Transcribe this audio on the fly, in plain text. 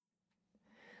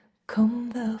Come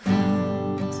thou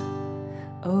fount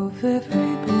of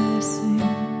every blessing,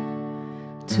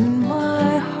 tune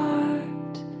my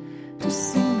heart to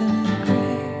sing thy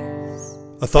grace.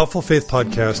 A Thoughtful Faith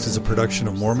podcast is a production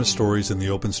of Mormon Stories and the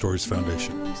Open Stories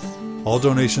Foundation. All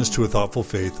donations to A Thoughtful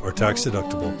Faith are tax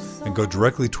deductible and go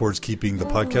directly towards keeping the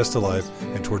podcast alive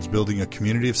and towards building a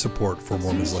community of support for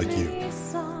Mormons like you.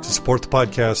 To support the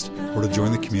podcast or to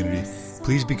join the community,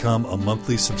 please become a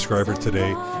monthly subscriber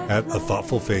today at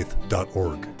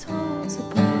athoughtfulfaith.org.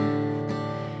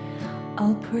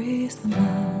 I'll praise the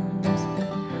mount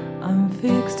I'm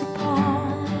fixed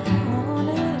upon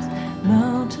it,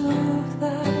 mount of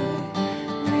thy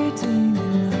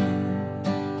redeeming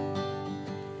love.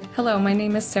 Hello, my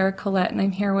name is Sarah Collett, and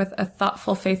I'm here with A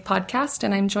Thoughtful Faith podcast,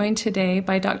 and I'm joined today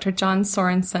by Dr. John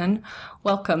Sorenson.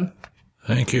 Welcome.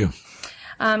 Thank you.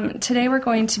 Today we're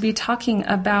going to be talking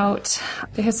about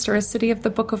the historicity of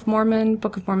the Book of Mormon,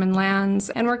 Book of Mormon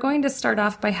lands, and we're going to start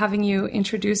off by having you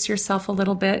introduce yourself a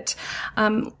little bit.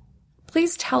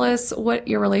 Please tell us what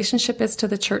your relationship is to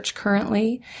the church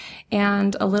currently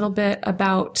and a little bit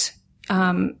about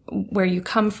where you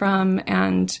come from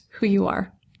and who you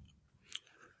are.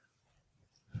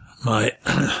 My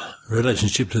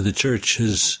relationship to the church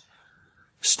is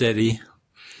steady.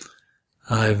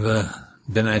 I've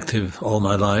been active all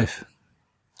my life,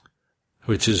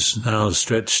 which is now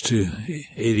stretched to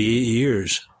 88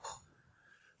 years.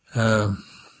 I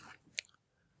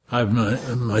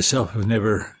myself have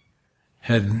never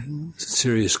had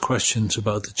serious questions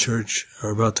about the church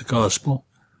or about the gospel,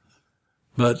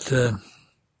 but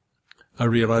I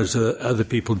realize that other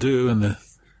people do, and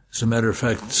as a matter of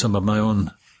fact, some of my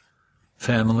own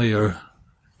family are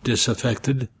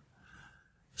disaffected.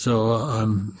 So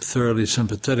I'm thoroughly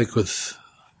sympathetic with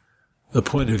the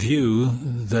point of view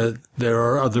that there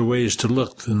are other ways to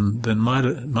look than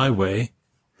my way.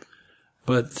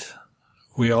 But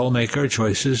we all make our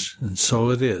choices, and so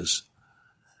it is.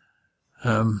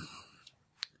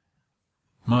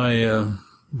 My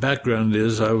background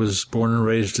is I was born and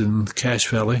raised in Cache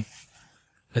Valley,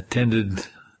 attended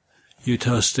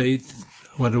Utah State,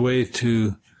 went away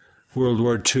to World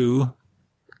War II,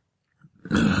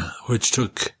 which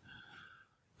took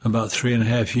about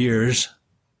 3.5 years,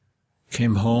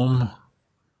 came home,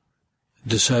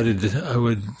 decided that I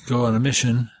would go on a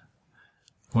mission,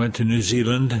 went to New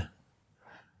Zealand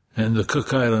and the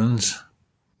Cook Islands.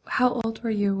 How old were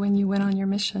you when you went on your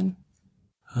mission?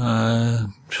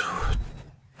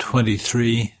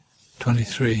 23,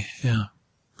 yeah.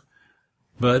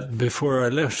 But before I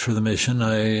left for the mission,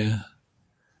 I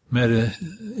met a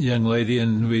young lady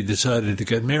and we decided to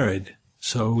get married.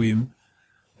 So we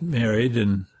married,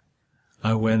 and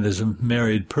I went as a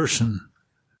married person.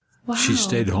 Wow. She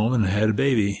stayed home and had a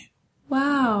baby.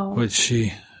 Wow. Which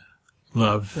she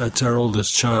loved. That's our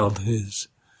oldest child, who's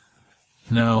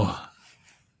now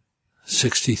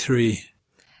 63.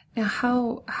 Now,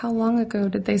 how long ago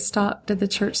did the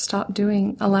church stop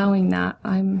allowing that?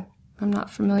 I'm not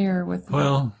familiar with that.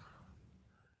 Well,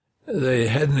 they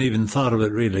hadn't even thought of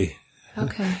it, really.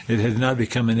 Okay. It had not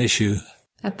become an issue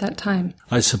at that time.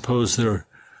 I suppose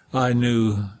I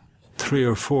knew 3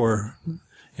 or 4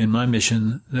 in my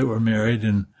mission that were married,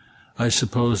 and I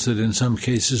suppose that in some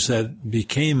cases that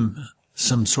became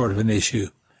some sort of an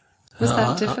issue. Was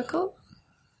that difficult?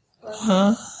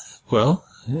 Well,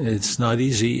 it's not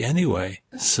easy anyway.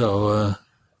 So,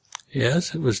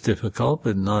 yes, it was difficult,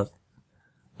 but not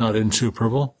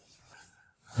insuperable.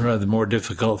 Rather more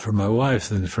difficult for my wife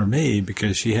than for me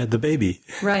because she had the baby.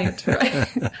 Right. Right.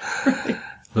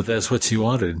 But that's what she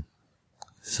wanted.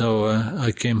 So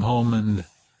I came home, and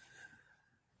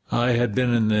I had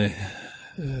been in the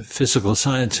physical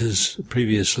sciences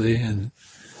previously, and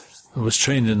I was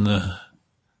trained in the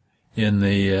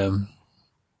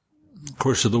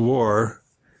course of the war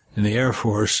in the Air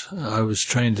Force. I was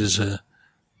trained as a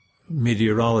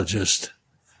meteorologist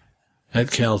at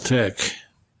Caltech.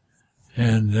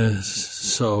 And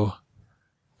so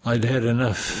I'd had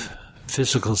enough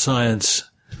physical science.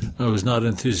 I was not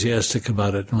enthusiastic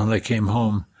about it. When I came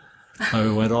home, I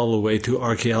went all the way to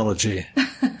archeology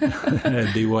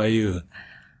at BYU.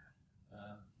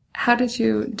 How did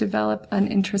you develop an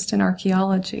interest in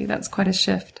archeology? That's quite a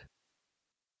shift.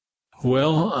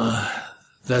 Well,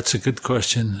 that's a good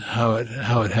question, how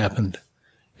it happened.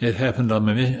 It happened on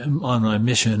my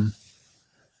mission.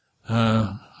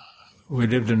 We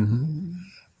lived in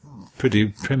pretty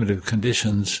primitive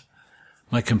conditions.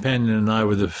 My companion and I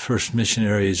were the first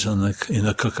missionaries in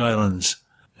the Cook Islands.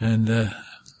 And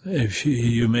if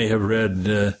you may have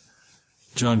read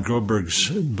John Groberg's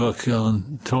book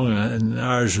on Tonga, and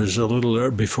ours was a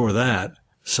little before that.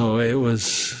 So it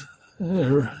was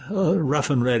rough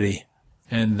and ready.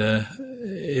 And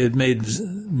it made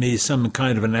me some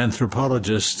kind of an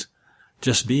anthropologist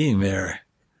just being there.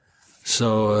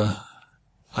 So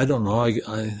I don't know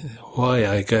why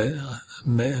I got.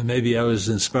 Maybe I was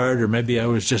inspired, or maybe I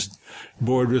was just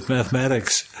bored with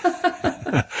mathematics.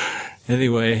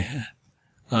 Anyway,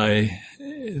 I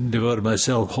devoted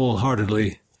myself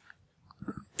wholeheartedly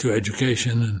to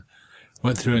education and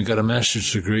went through and got a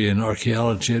master's degree in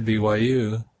archeology at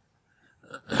BYU.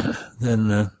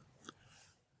 Then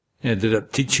ended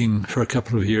up teaching for a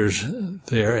couple of years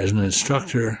there as an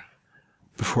instructor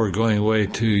before going away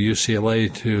to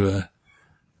UCLA to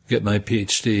get my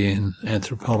PhD in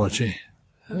anthropology.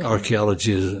 Okay.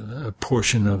 Archeology is a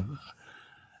portion of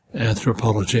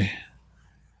anthropology.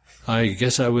 I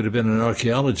guess I would have been an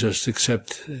archaeologist,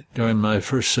 except during my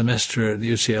first semester at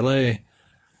UCLA,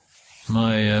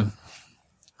 my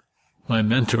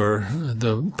mentor,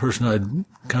 the person I'd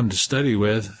come to study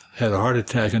with, had a heart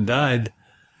attack and died.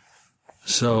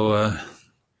 So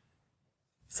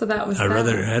that was I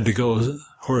rather had to go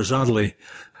horizontally.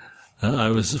 I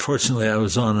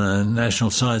was on a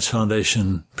National Science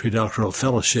Foundation predoctoral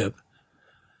fellowship,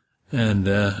 and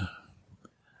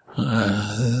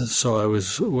so I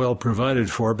was well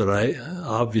provided for, but I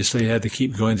obviously had to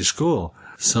keep going to school.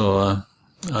 So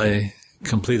I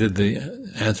completed the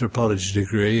anthropology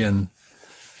degree and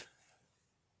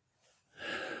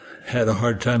had a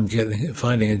hard time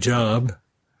finding a job.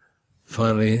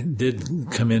 Finally did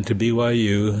come into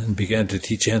BYU and began to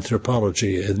teach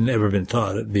anthropology. It had never been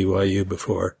taught at BYU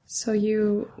before. So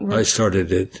I started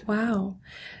it. Wow.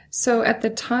 So at the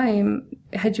time,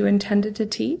 had you intended to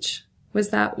teach? Was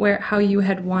that how you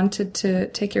had wanted to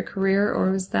take your career,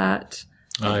 or was that?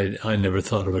 I never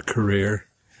thought of a career.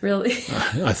 Really?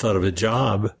 I thought of a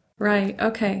job. Right.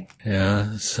 Okay.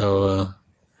 Yeah. So,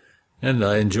 and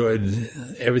I enjoyed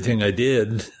everything I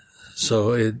did.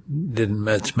 So it didn't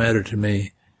much matter to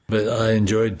me, but I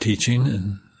enjoyed teaching,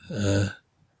 and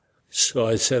so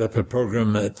I set up a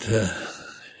program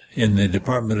in the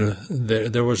department of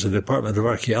there was a department of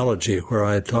archeology where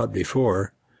I had taught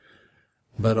before,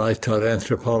 but I taught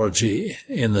anthropology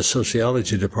in the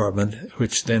sociology department,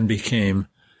 which then became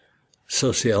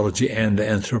sociology and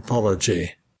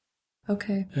anthropology.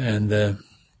 Okay. And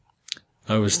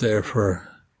I was there for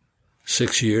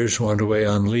 6 years, went away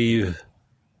on leave.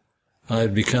 I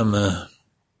had become a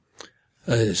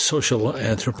social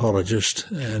anthropologist,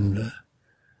 and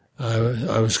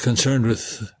I was concerned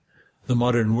with the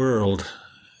modern world,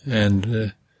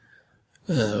 and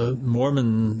the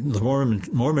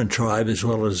Mormon tribe, as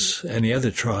well as any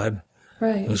other tribe,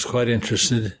 right, was quite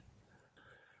interested.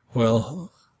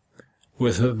 Well,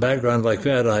 with a background like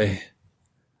that, I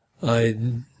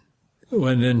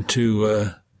went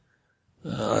into.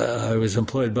 I was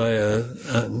employed by a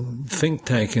think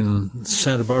tank in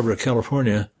Santa Barbara,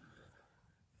 California,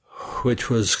 which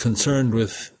was concerned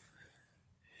with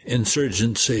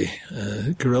insurgency,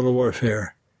 guerrilla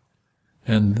warfare,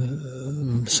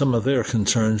 and some of their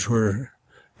concerns were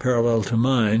parallel to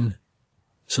mine.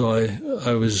 So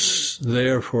I was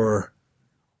there for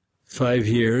 5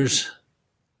 years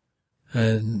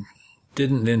and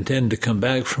didn't intend to come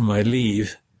back from my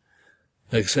leave,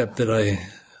 except that I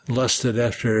lusted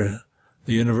after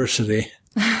the university.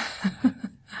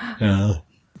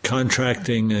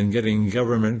 Contracting and getting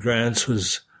government grants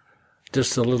was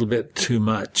just a little bit too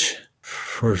much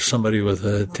for somebody with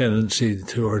a tendency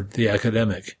toward the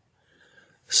academic.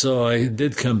 So I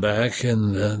did come back,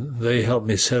 and they helped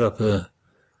me set up a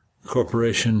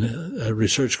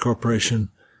research corporation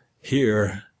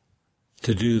here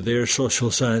to do their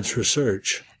social science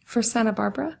research. For Santa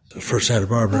Barbara? For Santa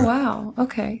Barbara. Oh, wow.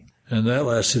 Okay. And that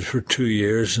lasted for 2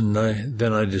 years, and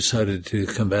then I decided to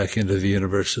come back into the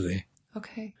university.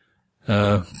 Okay.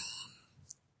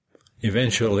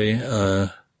 Eventually,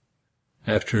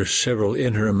 after several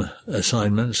interim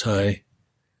assignments, I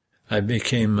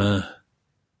became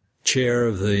chair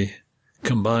of the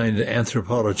combined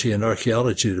anthropology and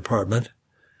archeology department.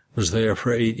 Was there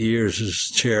for 8 years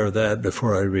as chair of that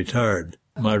before I retired.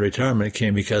 My retirement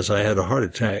came because I had a heart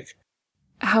attack.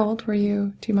 How old were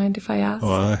you? Do you mind if I ask?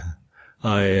 Oh,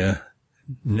 I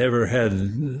never had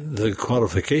the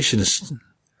qualifications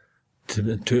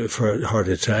for a heart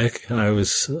attack. I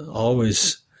was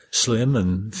always slim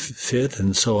and fit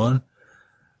and so on,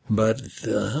 but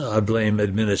I blame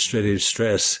administrative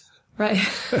stress. Right.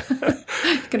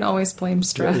 You can always blame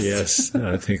stress. Yes,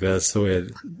 I think that's the way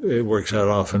it works out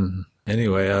often.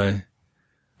 Anyway,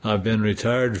 I've been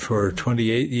retired for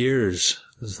 28 years.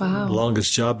 Wow. The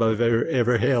longest job I've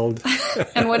ever held.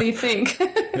 And what do you think?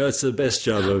 It's the best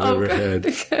job I've ever had.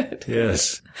 Good.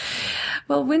 Yes.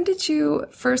 Well, when did you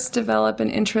first develop an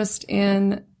interest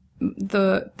in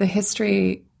the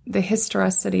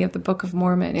historicity of the Book of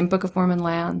Mormon, in Book of Mormon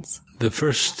lands?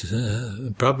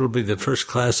 Probably the first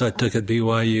class I took at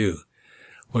BYU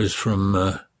was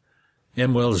from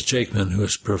M. Wells Jakeman, who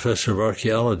was professor of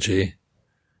archeology.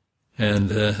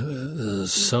 And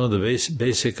some of the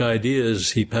basic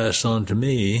ideas he passed on to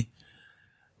me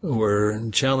were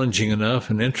challenging enough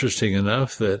and interesting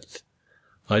enough that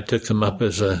I took them up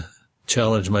as a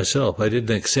challenge myself. I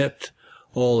didn't accept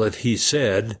all that he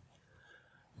said,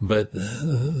 but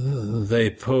they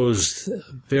posed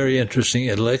very interesting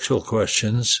intellectual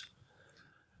questions.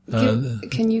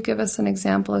 Can you give us an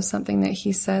example of something that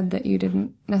he said that you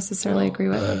didn't necessarily agree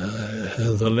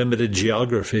with? The limited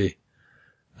geography,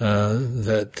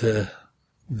 that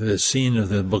the scene of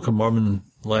the Book of Mormon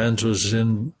lands was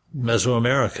in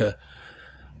Mesoamerica,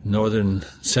 northern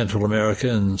Central America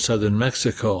and southern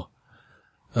Mexico.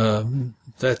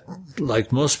 That,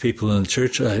 like most people in the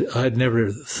church, I'd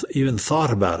never even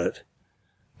thought about it.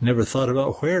 Never thought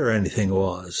about where anything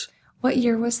was. What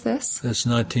year was this? That's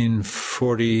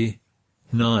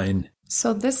 1949.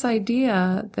 So this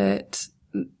idea that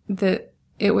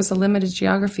it was a limited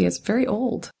geography is very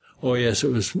old. Oh, yes,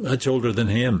 it was much older than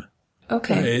him.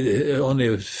 Okay. Only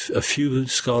a few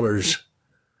scholars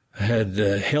had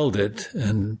held it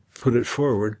and put it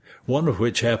forward, one of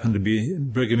which happened to be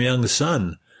Brigham Young's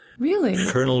son. Really?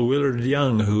 Colonel Willard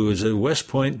Young, who was a West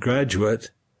Point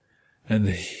graduate, and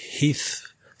he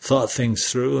thought things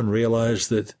through and realized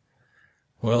that,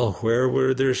 well, where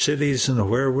were their cities and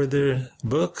where were their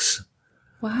books?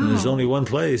 Wow. And there's only one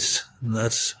place, and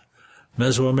that's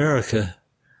Mesoamerica.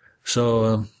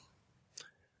 So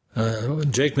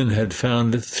Jakeman had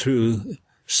found through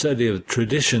study of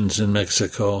traditions in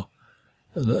Mexico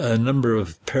a number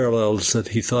of parallels that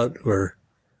he thought were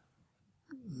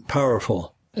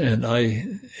powerful. And I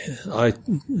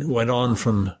went on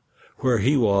from where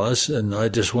he was, and I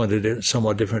just went in a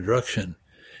somewhat different direction.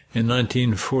 In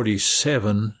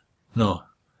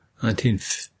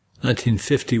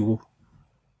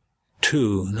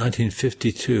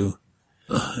 1952,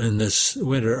 in this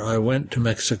winter, I went to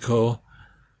Mexico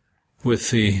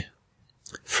with the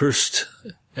first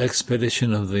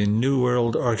expedition of the New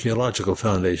World Archeological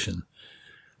Foundation,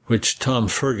 which Tom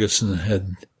Ferguson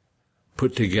had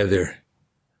put together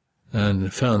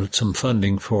and found some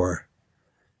funding for.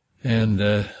 And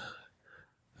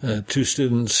two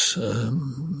students,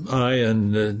 I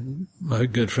and my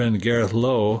good friend Gareth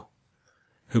Lowe,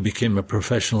 who became a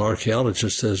professional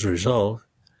archaeologist as a result,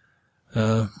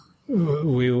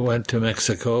 we went to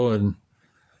Mexico and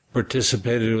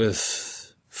participated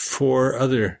with 4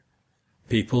 other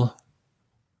people,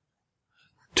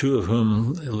 2 of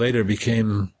whom later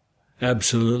became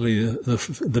absolutely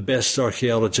the best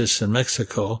archaeologists in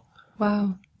Mexico.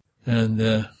 Wow. And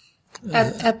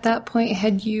at that point,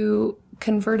 had you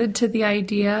converted to the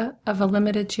idea of a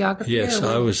limited geography? Yes,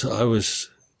 I was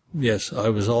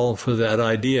all for that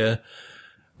idea.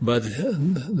 But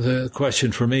the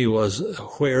question for me was,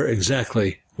 where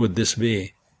exactly would this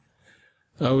be?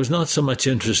 I was not so much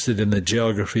interested in the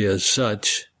geography as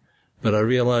such, but I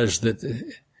realized that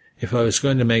if I was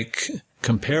going to make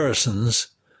comparisons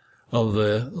of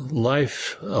the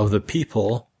life of the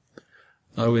people,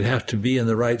 I would have to be in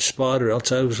the right spot, or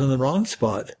else I was in the wrong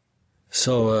spot.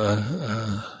 So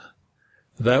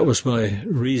that was my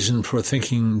reason for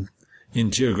thinking in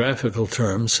geographical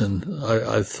terms, and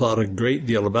I thought a great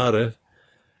deal about it,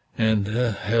 and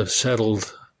have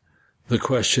settled the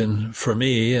question for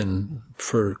me and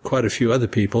for quite a few other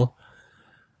people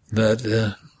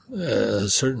that a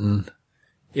certain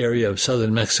area of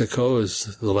southern Mexico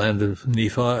is the land of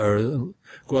Nephi, or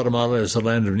Guatemala is the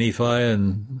land of Nephi,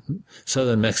 and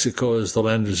southern Mexico is the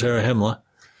land of Zarahemla.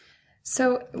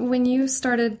 So when you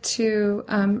started to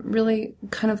really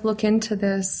kind of look into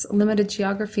this limited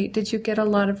geography, did you get a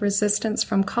lot of resistance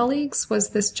from colleagues?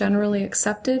 Was this generally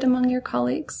accepted among your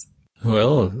colleagues?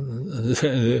 Well,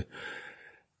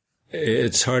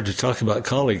 it's hard to talk about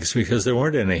colleagues because there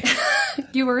weren't any.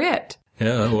 You were it.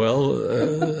 Yeah, well,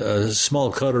 a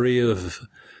small coterie of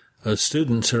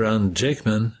students around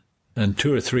Jakeman and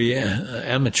 2 or 3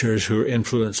 amateurs who were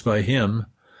influenced by him.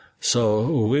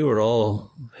 So we were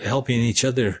all helping each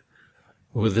other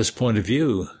with this point of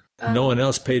view. No one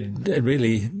else paid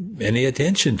really any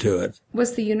attention to it.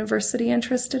 Was the university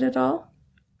interested at all?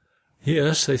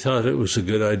 Yes, they thought it was a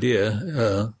good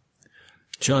idea.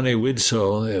 John A.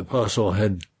 Widsoe, the apostle,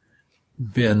 had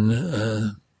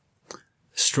been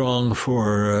strong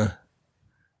for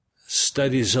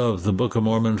studies of the Book of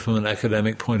Mormon from an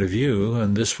academic point of view,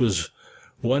 and this was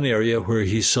one area where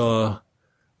he saw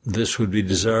this would be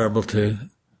desirable to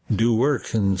do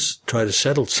work and try to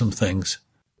settle some things.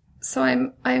 So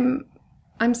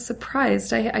I'm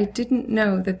surprised. I didn't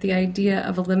know that the idea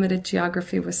of a limited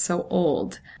geography was so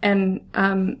old. And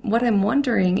what I'm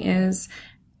wondering is,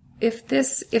 if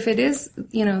it is,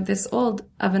 this old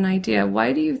of an idea,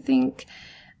 why do you think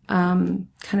kind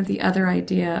of the other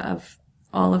idea of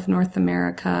all of North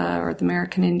America or the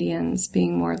American Indians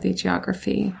being more of the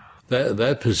geography?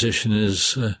 That position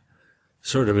is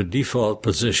sort of a default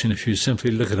position. If you simply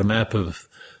look at a map of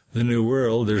the New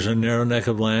World, there's a narrow neck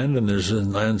of land, and there's a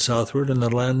land southward and a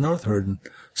land northward, and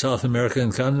South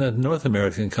American continent, North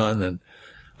American continent.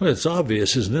 Well, it's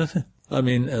obvious, isn't it? I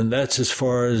mean, and that's as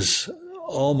far as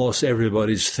almost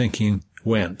everybody's thinking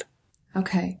went.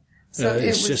 Okay. So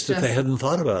it's just that they hadn't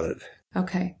thought about it.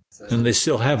 Okay. And they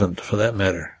still haven't, for that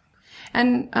matter.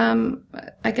 And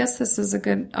I guess this is a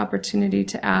good opportunity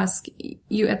to ask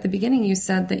you. At the beginning, you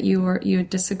said that you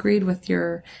disagreed with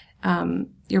your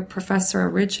professor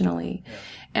originally, yeah.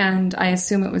 And I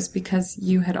assume it was because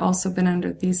you had also been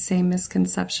under these same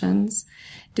misconceptions.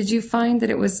 Did you find that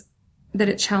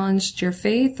it challenged your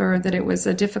faith, or that it was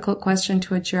a difficult question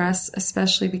to address,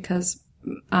 especially because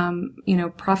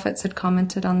prophets had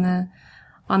commented on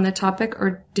the topic?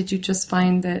 Or did you just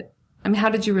find that? I mean, how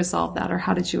did you resolve that, or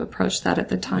how did you approach that at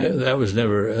the time? Yeah, that was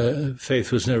never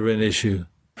faith was never an issue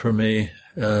for me.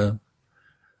 I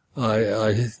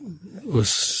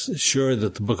was sure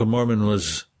that the Book of Mormon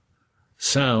was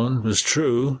sound, was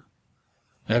true.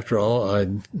 After all,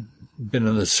 I'd been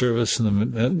in the service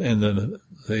and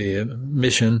the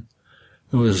mission.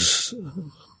 I was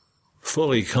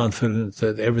fully confident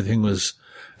that everything was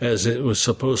as it was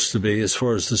supposed to be as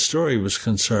far as the story was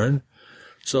concerned.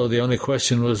 So the only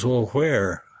question was, well,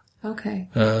 where? Okay.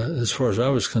 As far as I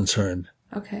was concerned.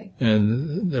 Okay.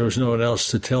 And there was no one else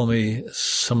to tell me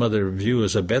some other view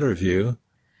is a better view.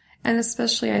 And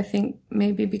especially, I think,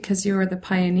 maybe because you were the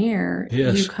pioneer,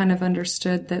 yes. You kind of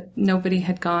understood that nobody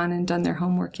had gone and done their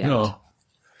homework yet.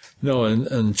 No,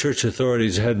 and church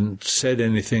authorities hadn't said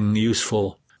anything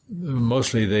useful.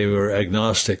 Mostly they were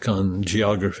agnostic on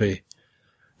geography.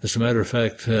 As a matter of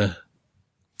fact,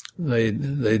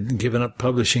 they'd given up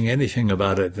publishing anything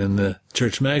about it in the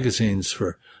church magazines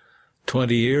for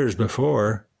 20 years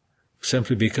before,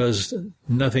 simply because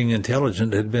nothing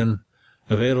intelligent had been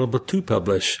available to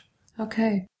publish.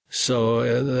 Okay.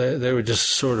 So they were just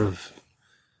sort of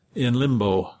in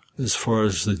limbo as far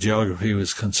as the geography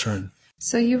was concerned.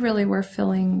 So you really were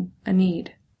filling a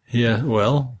need. Yeah,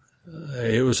 well,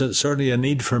 it was certainly a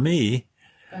need for me,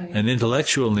 right. An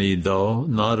intellectual need, though,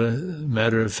 not a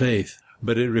matter of faith.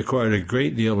 But it required a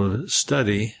great deal of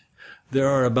study. There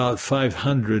are about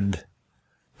 500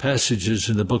 passages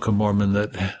in the Book of Mormon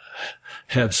that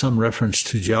have some reference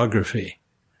to geography.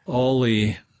 All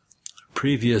the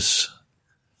previous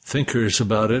thinkers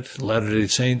about it, Latter-day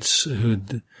Saints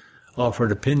who'd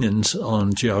offered opinions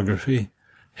on geography,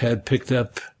 had picked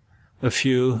up a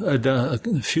few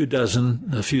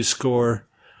score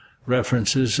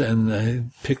references,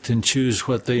 and picked and choose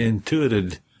what they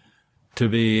intuited to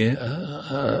be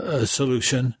a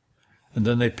solution, and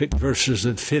then they picked verses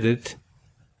that fit it.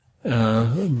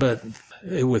 But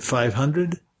with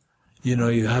 500,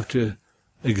 you have to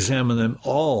examine them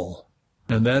all,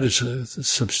 and that is a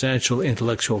substantial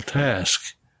intellectual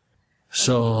task.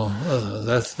 So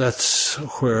that's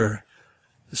where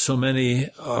so many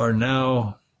are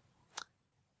now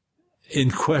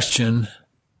in question,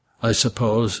 I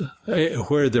suppose.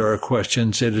 Where there are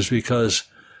questions, it is because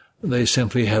they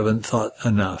simply haven't thought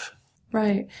enough.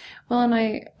 Right. Well, and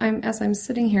I'm as I'm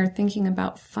sitting here thinking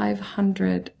about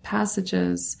 500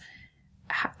 passages,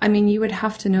 I mean, you would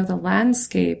have to know the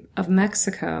landscape of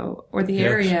Mexico or the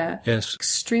area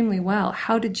extremely well.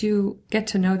 How did you get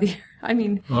to know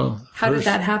how did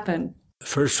that happen?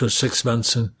 First was 6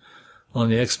 months on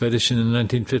the expedition in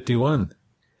 1951.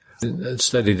 I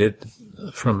studied it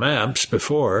from maps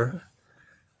before,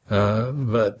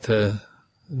 but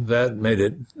that made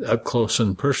it up close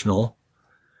and personal.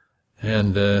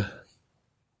 And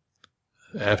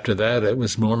after that, it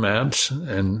was more maps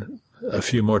and a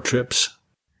few more trips.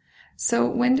 So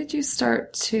when did you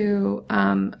start to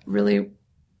really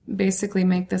basically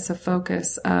make this a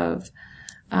focus of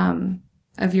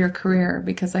your career?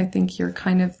 Because I think you're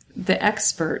kind of the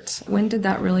expert. When did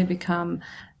that really become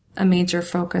a major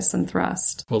focus and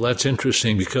thrust? Well, that's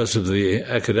interesting because of the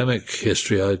academic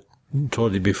history I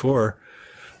told you before.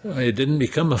 It didn't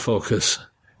become a focus.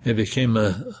 It became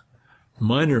a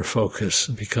minor focus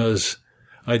because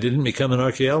I didn't become an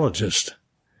archaeologist.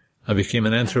 I became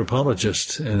an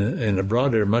anthropologist in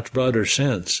a much broader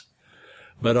sense.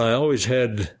 But I always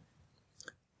had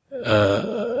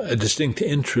a distinct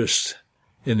interest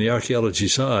in the archaeology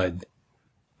side.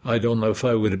 I don't know if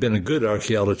I would have been a good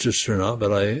archaeologist or not,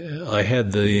 but I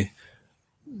had the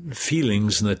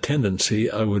feelings and the tendency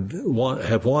I would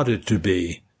have wanted to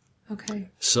be. Okay.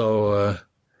 So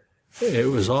it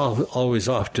was always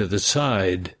off to the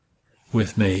side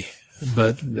with me.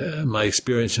 But my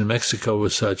experience in Mexico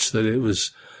was such that it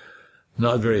was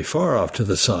not very far off to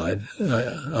the side.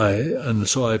 And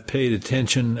so I paid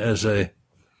attention as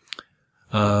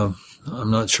I'm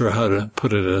not sure how to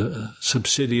put it, a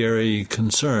subsidiary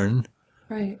concern.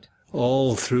 Right.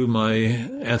 All through my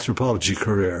anthropology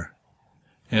career.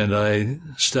 And I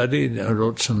studied, I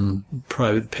wrote some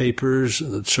private papers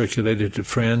that circulated to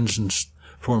friends and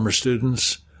former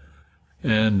students.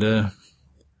 And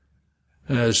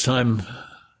as time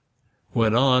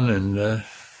went on, and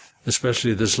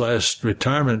especially this last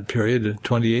retirement period,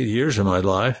 28 years of my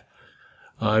life,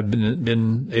 I've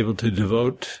been able to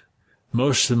devote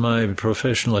most of my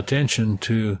professional attention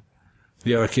to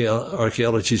the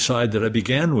archaeology side that I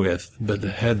began with, but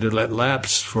had to let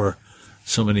lapse for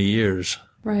so many years.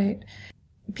 Right.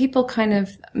 People kind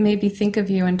of maybe think of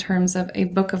you in terms of a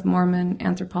Book of Mormon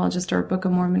anthropologist or a Book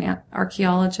of Mormon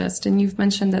archaeologist, and you've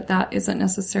mentioned that that isn't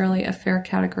necessarily a fair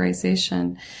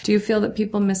categorization. Do you feel that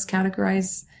people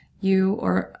miscategorize you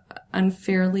or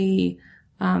unfairly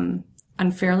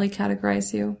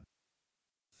categorize you?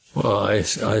 Well, I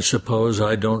suppose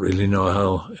I don't really know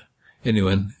how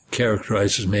anyone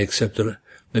characterizes me, except that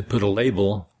they put a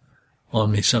label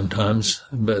on me sometimes.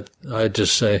 But I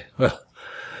just say, well,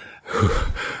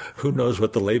 who knows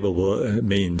what the label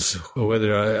means, or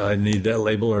whether I need that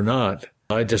label or not.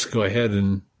 I just go ahead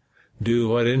and do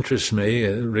what interests me,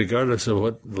 regardless of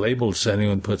what labels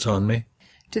anyone puts on me.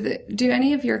 Do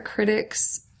any of your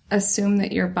critics assume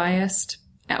that you're biased?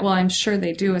 Well, I'm sure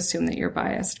they do assume that you're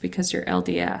biased because you're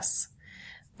LDS.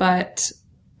 But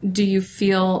do you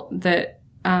feel that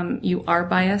you are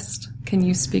biased? Can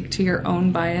you speak to your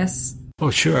own bias?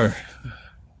 Oh, sure.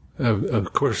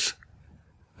 Of course,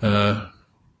 I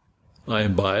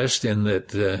am biased in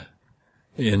that,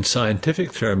 in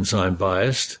scientific terms, I'm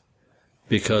biased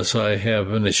because I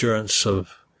have an assurance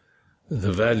of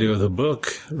the value of the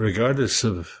book, regardless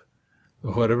of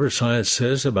whatever science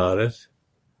says about it.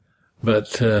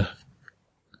 But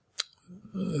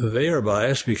they are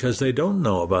biased because they don't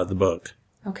know about the book.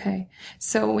 Okay.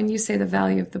 So when you say the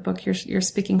value of the book, you're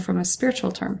speaking from a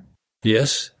spiritual term?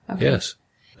 Yes. Okay. Yes.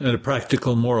 And a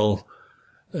practical moral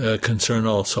concern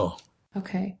also.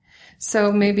 Okay.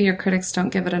 So maybe your critics don't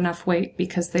give it enough weight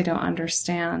because they don't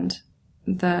understand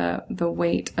the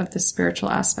weight of the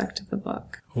spiritual aspect of the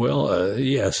book. Well,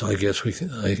 yes, I guess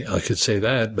I could say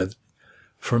that, but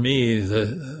for me,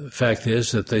 the fact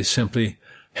is that they simply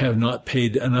have not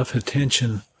paid enough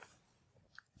attention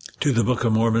to the Book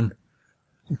of Mormon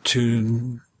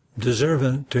to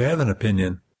deserve to have an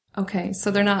opinion. Okay,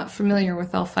 so they're not familiar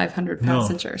with all 500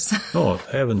 passages. No,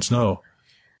 heavens no.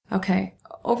 Okay.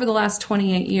 Over the last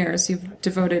 28 years, you've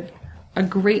devoted a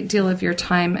great deal of your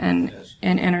time and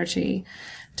energy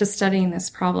to studying this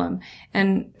problem.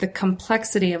 And the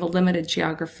complexity of a limited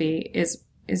geography is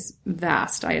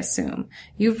vast, I assume.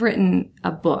 You've written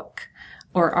a book,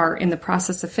 or are in the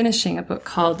process of finishing a book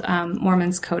called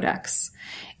Mormon's Codex.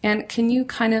 And can you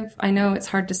I know it's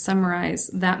hard to summarize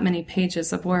that many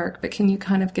pages of work, but can you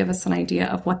kind of give us an idea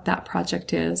of what that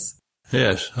project is?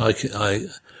 Yes,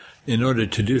 in order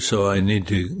to do so, I need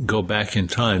to go back in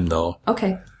time, though.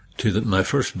 Okay. To my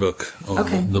first book,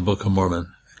 the Book of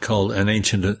Mormon, called An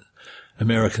Ancient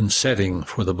American Setting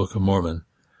for the Book of Mormon.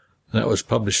 That was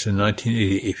published in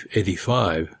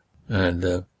 1985,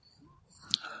 and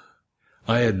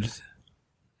I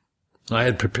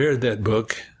had prepared that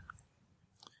book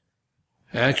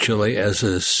actually as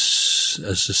a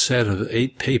set of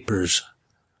 8 papers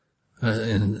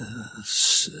in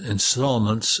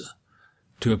installments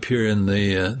to appear in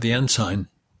the Ensign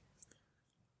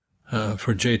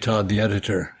for J. Todd, the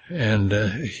editor, and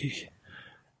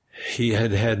he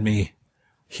had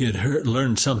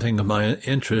learned something of my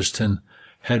interest and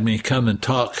had me come and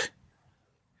talk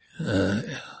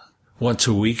once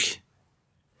a week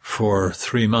for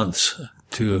 3 months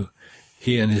to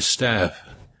he and his staff,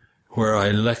 where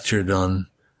I lectured on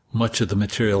much of the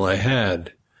material I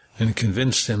had and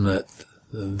convinced him that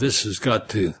this has got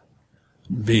to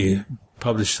be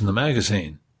published in the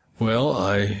magazine. Well,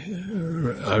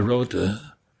 I wrote a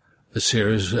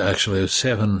series, actually, of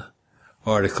 7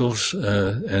 articles,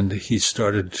 and he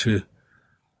started to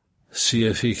see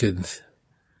if he could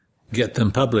get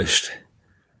them published.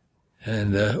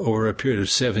 And over a period of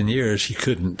 7 years, he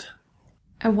couldn't.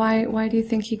 And why do you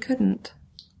think he couldn't?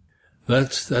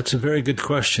 That's a very good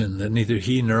question that neither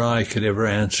he nor I could ever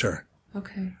answer.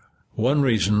 Okay. One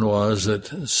reason was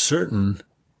that certain,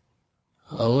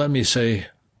 let me say,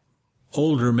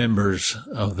 older members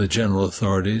of the general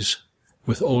authorities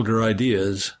with older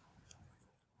ideas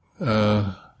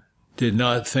did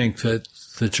not think that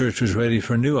the church was ready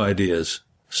for new ideas.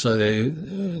 So they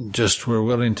just were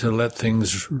willing to let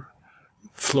things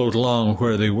float along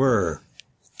where they were.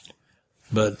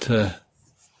 But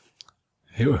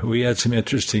we had some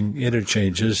interesting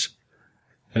interchanges.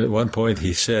 At one point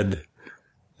he said,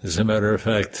 as a matter of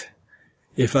fact,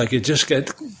 if I could just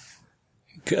get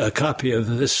a copy of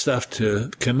this stuff to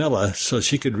Camilla so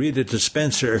she could read it to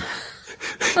Spencer,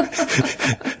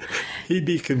 he'd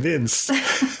be convinced. Go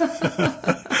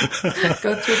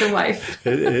through the wife.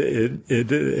 It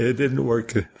didn't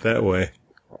work that way.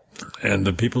 And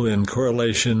the people in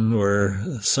correlation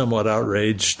were somewhat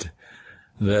outraged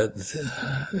that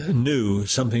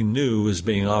something new was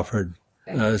being offered.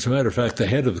 As a matter of fact, the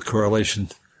head of the correlation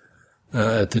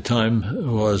at the time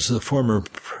was the former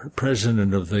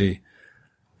president of the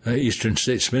Eastern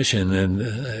States Mission, and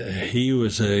he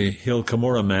was a Hill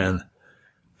Cumorah man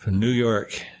from New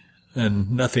York,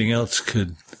 and nothing else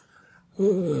could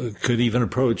even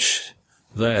approach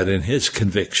that in his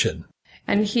conviction.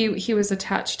 And he was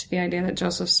attached to the idea that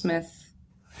Joseph Smith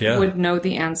would know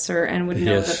the answer and would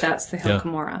know that that's the Hill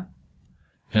Cumorah.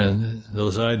 And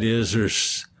those ideas are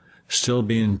still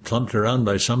being plumped around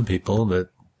by some people,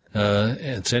 but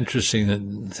it's interesting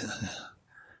that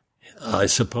I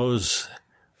suppose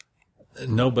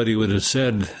nobody would have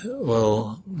said,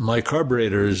 well, my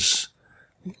carburetor is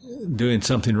doing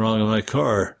something wrong in my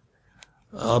car.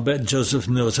 I'll bet Joseph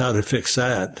knows how to fix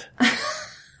that.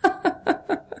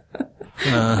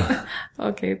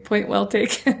 Okay, point well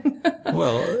taken.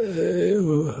 Well,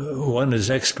 one is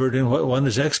expert in what one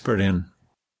is expert in.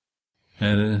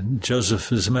 And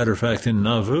Joseph, as a matter of fact, in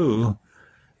Nauvoo,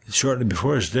 shortly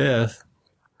before his death,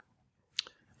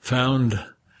 found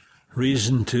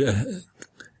reason to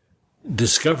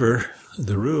discover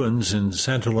the ruins in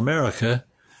Central America.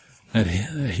 And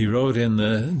he wrote in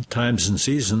the Times and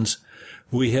Seasons,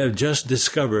 we have just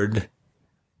discovered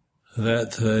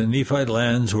that the Nephite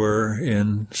lands were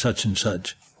in such and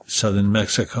such, southern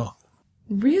Mexico.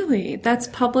 Really? That's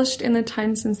published in the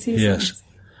Times and Seasons? Yes.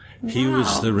 Wow. He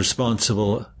was the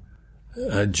responsible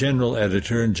general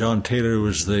editor, and John Taylor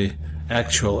was the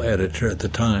actual editor at the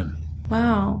time.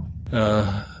 Wow.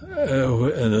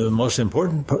 The most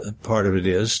important part of it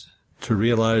is to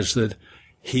realize that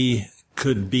he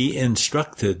could be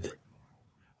instructed,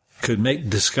 could make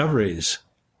discoveries.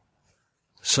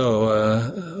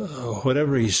 So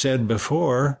whatever he said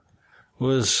before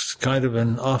was kind of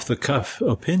an off-the-cuff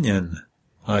opinion,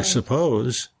 I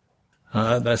suppose.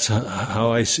 That's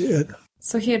how I see it.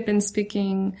 So he had been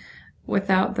speaking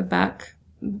without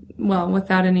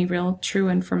without any real true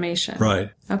information. Right.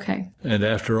 Okay. And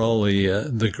after all,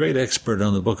 the great expert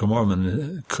on the Book of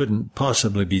Mormon couldn't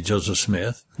possibly be Joseph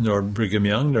Smith, nor Brigham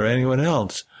Young, nor anyone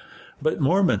else, but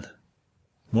Mormon.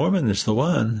 Mormon is the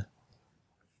one.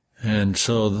 And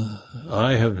so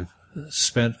I have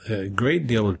spent a great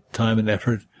deal of time and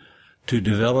effort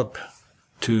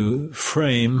to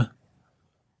frame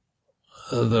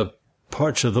the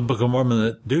parts of the Book of Mormon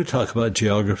that do talk about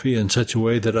geography in such a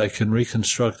way that I can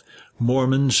reconstruct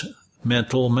Mormon's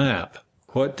mental map.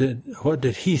 What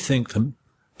did he think the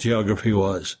geography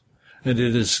was? And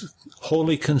it is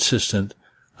wholly consistent,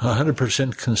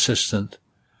 100% consistent.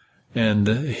 And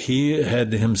he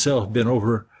had himself been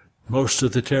over most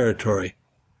of the territory.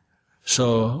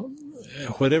 So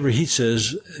whatever he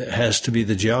says has to be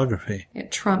the geography.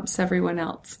 It trumps everyone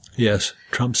else. Yes,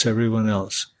 trumps everyone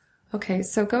else. Okay,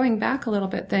 so going back a little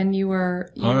bit, then you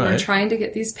were trying to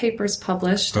get these papers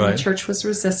published, and the church was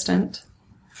resistant.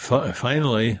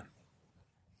 Finally,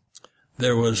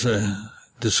 there was a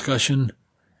discussion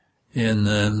in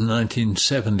the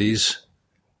 1970s.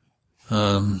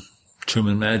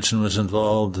 Truman Madsen was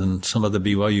involved, and some of the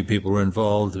BYU people were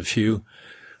involved, a few,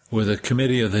 with a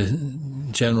committee of the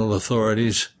general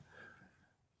authorities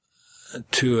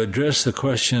to address the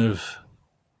question of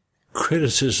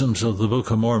criticisms of the Book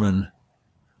of Mormon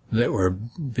that were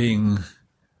being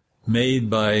made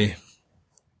by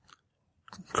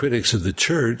critics of the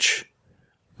church,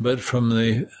 but from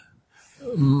their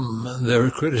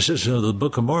criticism of the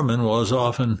Book of Mormon was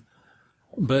often,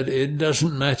 but it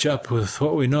doesn't match up with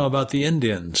what we know about the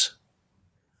Indians.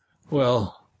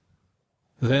 Well,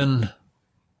 then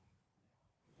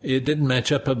it didn't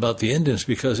match up about the Indians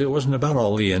because it wasn't about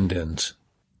all the Indians.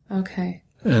 Okay.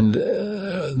 And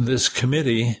this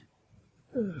committee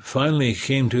finally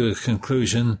came to a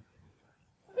conclusion,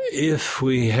 if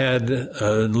we had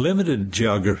a limited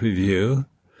geography view,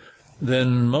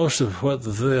 then most of what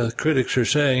the critics are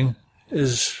saying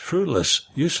is fruitless,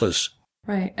 useless.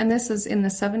 Right. And this is in the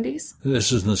 70s?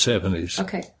 This is in the 70s.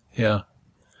 Okay. Yeah.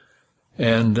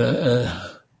 And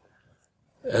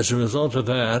as a result of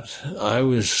that, I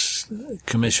was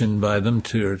commissioned by them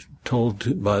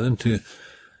by them to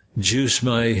juice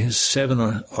my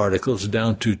 7 articles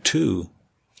down to 2.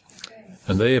 Okay.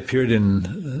 And they appeared in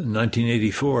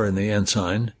 1984 in the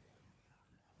Ensign.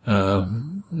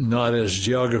 Not as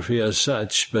geography as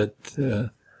such, but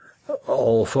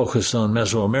all focused on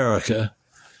Mesoamerica.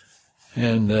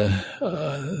 And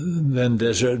then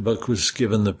Deseret Book was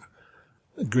given the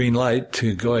green light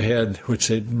to go ahead, which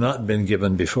they'd not been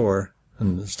given before,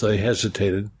 and so they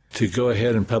hesitated, to go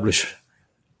ahead and publish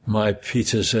my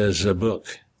pieces as a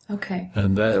book. Okay.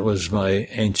 And that was an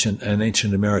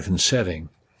ancient American setting.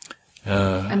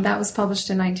 And that was published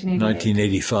in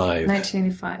 1985.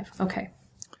 1985, okay.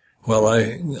 Well,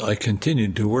 I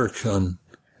continued to work on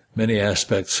many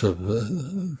aspects of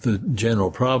the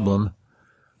general problem.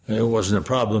 It wasn't a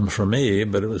problem for me,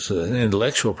 but it was an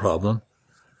intellectual problem.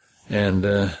 And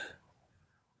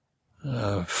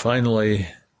finally,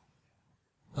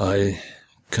 I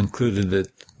concluded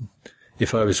that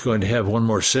if I was going to have one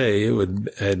more say,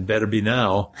 it had better be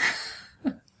now.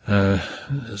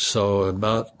 So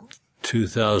about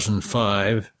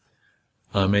 2005,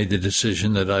 I made the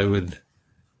decision that I would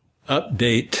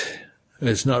update.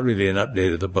 It's not really an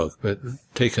update of the book, but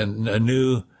take a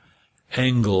new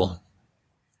angle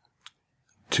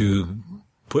to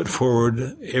put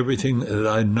forward everything that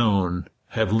I'd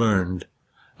have learned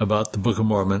about the Book of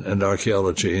Mormon and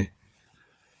archeology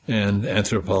and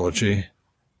anthropology,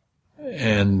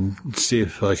 and see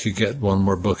if I could get one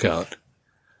more book out.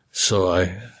 So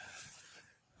I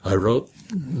wrote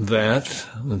that.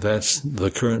 That's the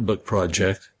current book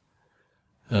project.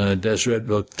 Deseret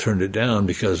Book turned it down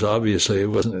because obviously it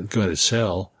wasn't going to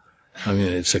sell. I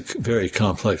mean, it's a very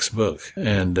complex book.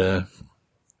 And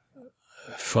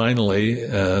finally,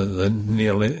 the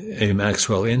Neal A.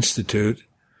 Maxwell Institute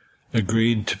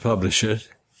agreed to publish it.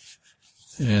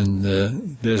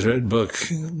 And Deseret Book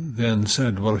then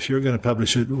said, well, if you're going to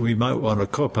publish it, we might want to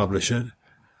co-publish it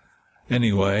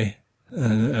anyway.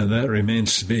 And that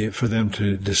remains to be for them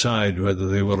to decide whether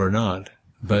they will or not.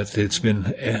 But it's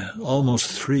been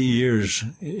almost 3 years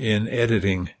in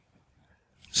editing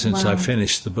since I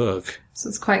finished the book. So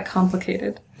it's quite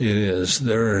complicated. It is.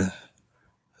 There are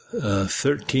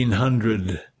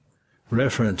 1,300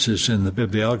 references in the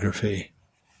bibliography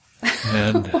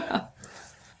and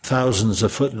thousands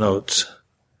of footnotes.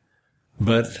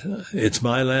 But it's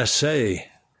my last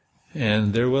say.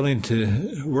 And they're willing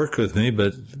to work with me,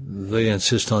 but they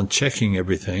insist on checking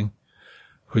everything,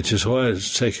 which is why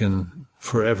it's taken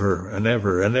forever and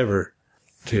ever and ever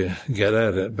to get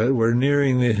at it. But we're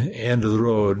nearing the end of the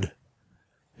road.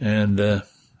 And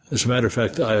as a matter of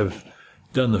fact, I've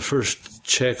done the first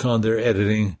check on their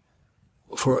editing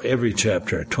for every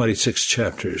chapter, 26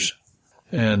 chapters.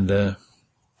 And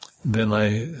then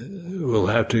I will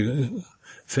have to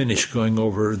finish going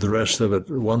over the rest of it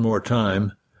one more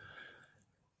time.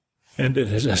 And it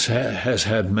has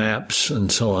had maps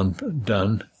and so on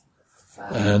done.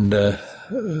 And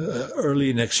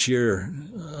early next year,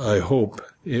 I hope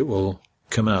it will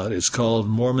come out. It's called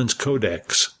Mormon's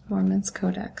Codex. Mormon's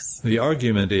Codex. The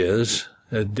argument is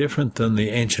different than the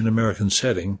ancient American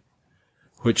setting,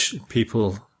 which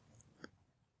people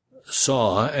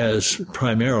saw as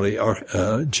primarily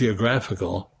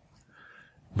geographical.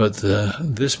 But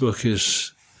this book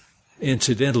is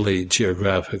incidentally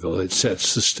geographical. It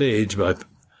sets the stage by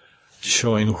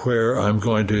showing where I'm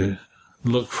going to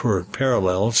look for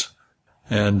parallels,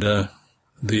 and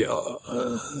the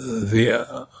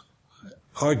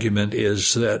argument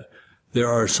is that there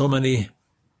are so many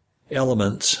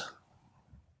elements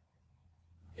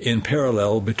in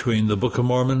parallel between the Book of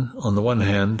Mormon on the one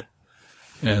hand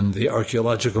and the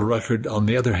archaeological record on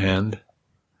the other hand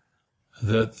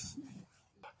that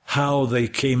how they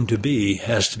came to be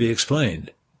has to be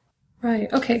explained.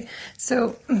 Right. Okay.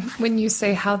 So when you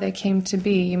say how they came to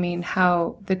be, you mean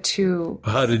how the two...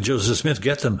 How did Joseph Smith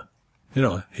get them? You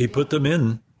know, he put them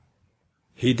in.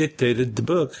 He dictated the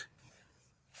book.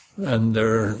 And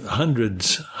there are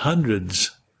hundreds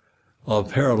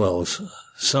of parallels,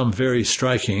 some very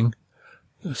striking,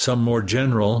 some more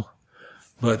general.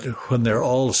 But when they're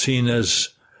all seen as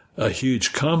a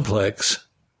huge complex,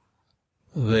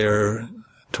 they're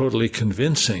totally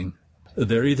convincing.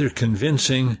 They're either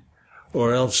convincing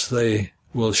or else they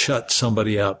will shut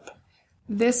somebody up.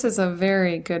 This is a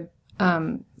very good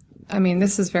I mean,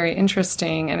 this is very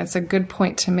interesting, and it's a good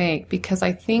point to make, because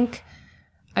I think,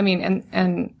 I mean,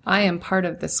 and I am part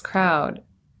of this crowd,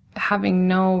 having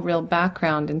no real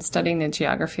background in studying the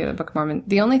geography of the Book of Mormon.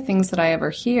 The only things that I ever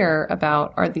hear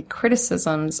about are the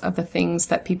criticisms of the things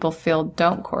that people feel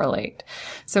don't correlate.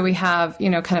 So we have, you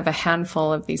know, kind of a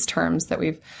handful of these terms that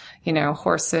we've, you know,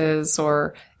 horses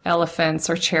or elephants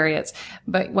or chariots.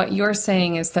 But what you're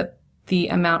saying is that the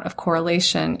amount of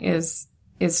correlation is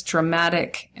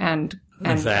dramatic and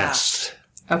vast.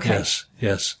 Okay.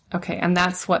 Yes. Okay. And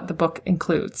that's what the book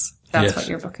includes. That's what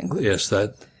your book includes. Yes,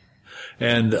 that.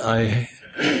 And I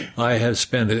have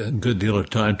spent a good deal of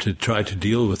time to try to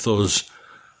deal with those,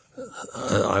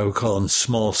 I would call them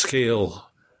small scale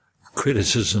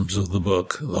criticisms of the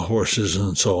book, the horses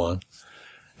and so on.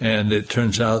 And it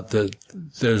turns out that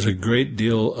there's a great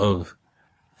deal of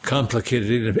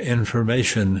complicated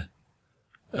information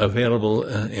available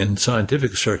in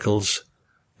scientific circles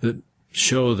that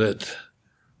show that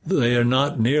they are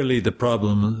not nearly the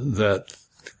problem that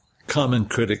common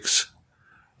critics,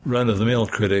 run-of-the-mill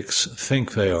critics,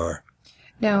 think they are.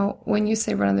 Now, when you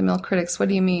say run-of-the-mill critics, what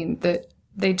do you mean? That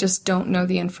they just don't know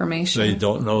the information? They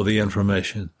don't know the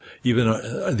information. Even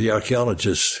the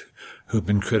archaeologists who've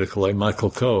been critical, like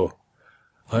Michael Coe,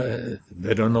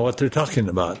 they don't know what they're talking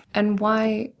about. And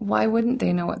why wouldn't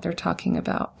they know what they're talking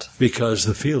about? Because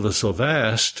the field is so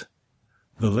vast,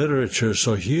 the literature is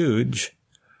so huge,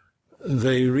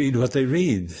 they read what they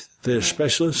read. They're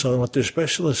specialists on what they're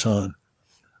specialists on.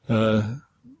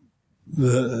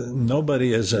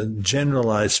 Nobody is a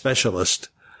generalized specialist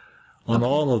on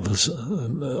all of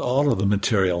the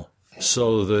material.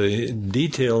 So the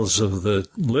details of the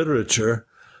literature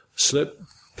slip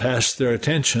past their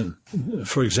attention.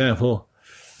 For example,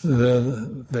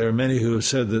 there are many who have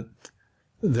said that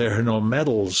there are no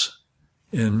metals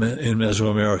in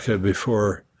Mesoamerica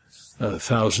before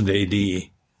 1000 AD.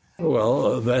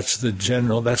 Well, that's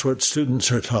what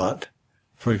students are taught,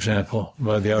 for example,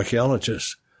 by the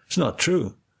archaeologists. It's not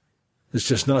true. It's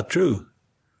just not true.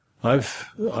 I've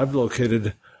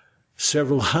located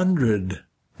several hundred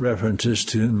references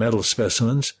to metal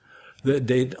specimens that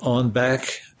date on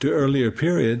back to earlier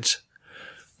periods,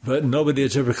 but nobody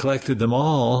has ever collected them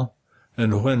all.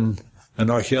 And when an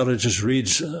archaeologist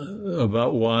reads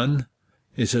about one,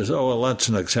 he says, "Oh, well, that's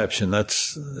an exception.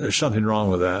 There's something wrong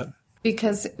with that."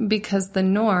 Because the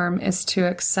norm is to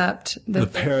accept the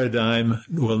paradigm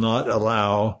will not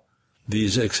allow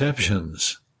these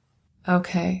exceptions.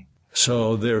 Okay.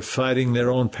 So they're fighting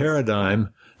their own paradigm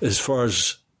as far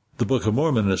as the Book of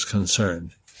Mormon is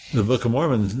concerned. The Book of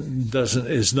Mormon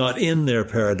is not in their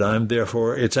paradigm,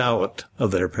 therefore it's out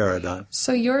of their paradigm.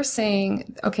 So you're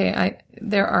saying, okay,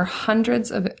 there are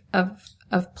hundreds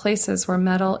of places where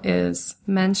metal is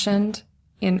mentioned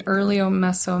in early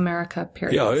Mesoamerica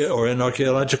periods. Yeah, or in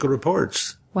archaeological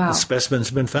reports. Wow. The specimens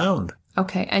have been found.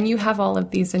 Okay, and you have all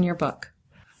of these in your book?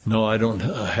 No, I don't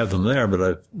have them there,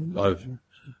 but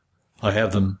I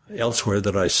have them elsewhere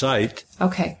that I cite.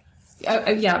 Okay.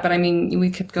 Yeah, but I mean, we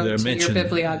could go to mentioned, your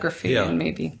bibliography and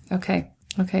maybe. Okay.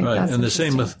 Right, and the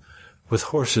same with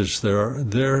horses.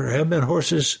 There have been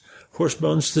horse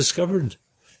bones discovered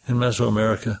in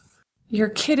Mesoamerica. You're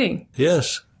kidding.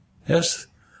 Yes.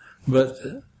 But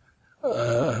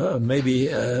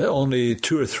maybe only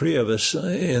 2 or 3 of us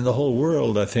in the whole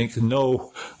world, I think,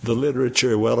 know the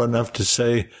literature well enough to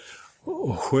say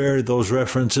where those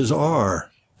references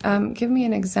are. Give me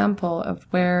an example of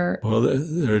where. Well,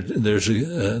 there's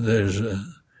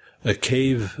a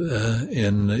cave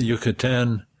in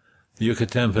Yucatan, the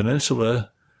Yucatan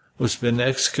Peninsula, was been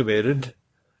excavated,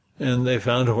 and they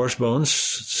found horse bones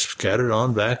scattered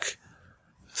on back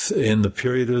in the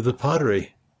period of the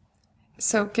pottery.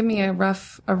 So, give me a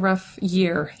rough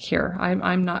year here.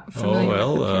 I'm not familiar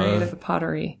with the period of the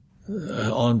pottery.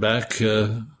 On back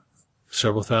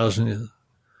several thousand,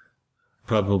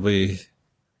 probably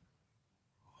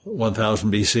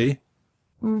 1000 BC.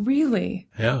 Really?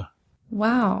 Yeah.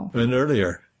 Wow. And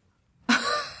earlier.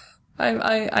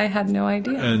 I had no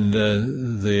idea. And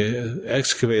the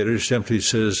excavator simply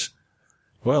says,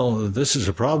 "Well, this is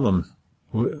a problem.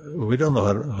 We don't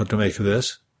know what to make of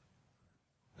this."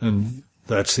 And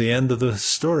that's the end of the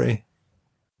story.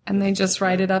 And they just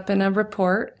write it up in a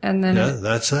report, and then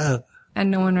that's that. And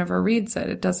no one ever reads it.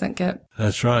 It doesn't get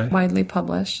widely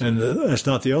published. And that's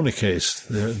not the only case.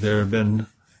 There have been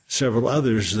several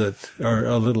others that are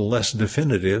a little less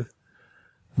definitive,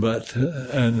 but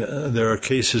there are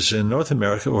cases in North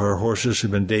America where horses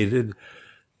have been dated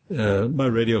by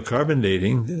radiocarbon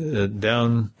dating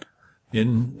down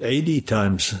in 80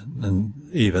 times and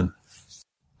even.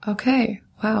 Okay.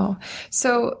 Wow.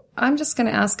 So I'm just going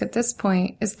to ask at this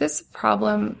point, is this a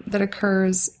problem that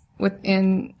occurs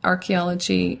within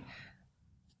archaeology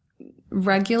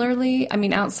regularly? I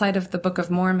mean, outside of the Book of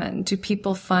Mormon, do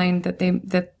people find that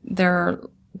there are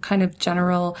kind of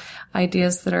general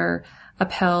ideas that are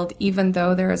upheld, even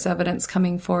though there is evidence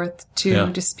coming forth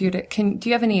to dispute it? Do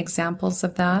you have any examples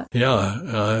of that?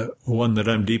 Yeah, one that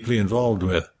I'm deeply involved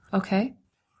with. Okay.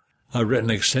 I've written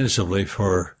extensively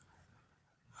for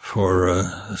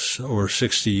over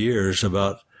 60 years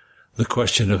about the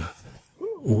question of,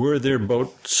 were there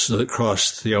boats that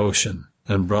crossed the ocean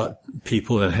and brought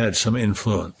people that had some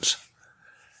influence?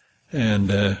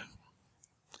 And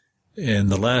in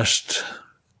the last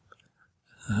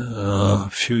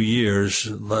few years,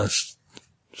 last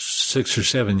 6 or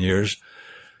 7 years,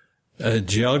 a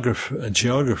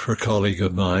geographer colleague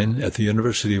of mine at the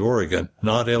University of Oregon,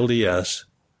 not LDS,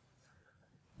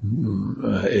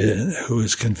 who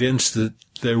is convinced that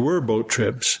there were boat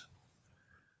trips.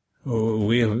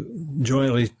 We have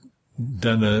jointly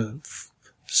done a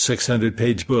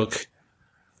 600-page book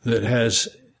that has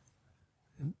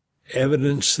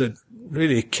evidence that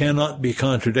really cannot be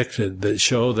contradicted, that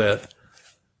show that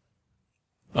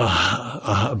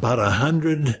about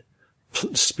 100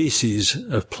 species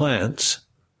of plants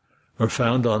are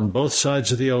found on both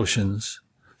sides of the oceans,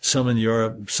 some in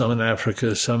Europe, some in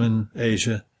Africa, some in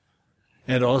Asia,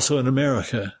 and also in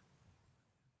America.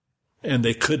 And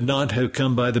they could not have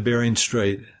come by the Bering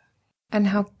Strait. And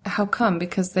how come?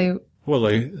 Because they'd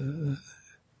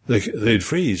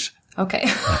freeze. Okay.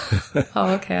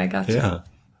 Oh, okay, I got you. Yeah.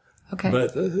 Okay.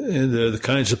 But they're the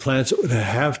kinds of plants that would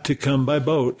have to come by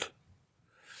boat.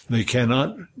 They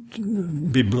cannot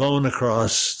be blown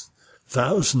across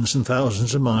thousands and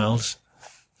thousands of miles.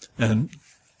 And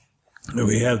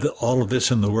we have all of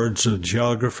this in the words of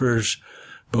geographers,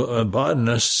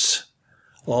 botanists,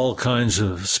 all kinds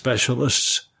of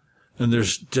specialists, and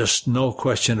there's just no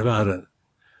question about it.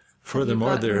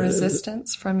 Furthermore, there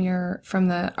resistance from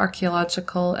the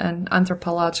archaeological and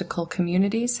anthropological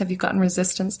communities. Have you gotten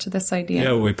resistance to this idea?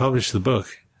 Yeah, we published the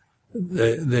book.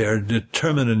 They are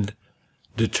determinedly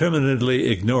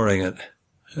ignoring it,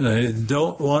 and I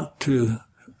don't want to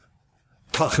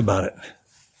talk about it.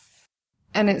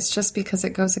 And it's just because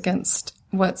it goes against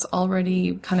what's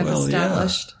already kind of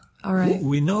established. Yeah. All right.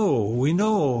 We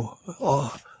know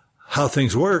how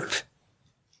things worked.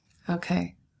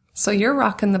 Okay. So you're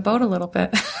rocking the boat a little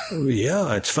bit.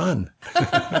 Yeah, it's fun.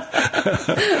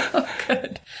 Oh,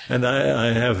 good. And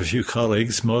I have a few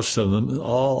colleagues, most of them,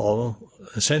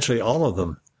 essentially all of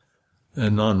them,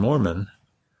 non-Mormon,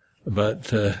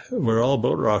 but we're all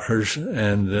boat rockers,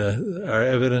 and our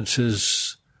evidence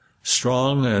is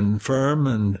strong and firm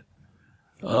and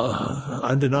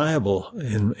undeniable,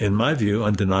 in my view,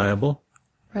 undeniable.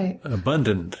 Right.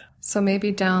 Abundant. So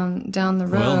maybe down the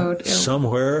road.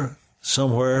 Well,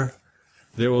 somewhere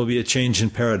there will be a change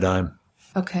in paradigm.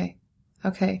 Okay.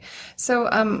 So,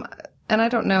 and I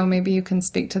don't know, maybe you can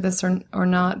speak to this or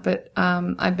not, but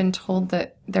I've been told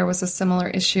that there was a similar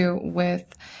issue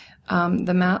with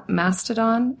the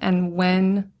mastodon, and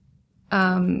when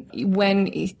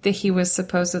he was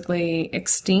supposedly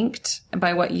extinct,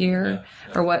 by what year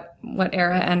or what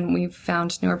era, and we've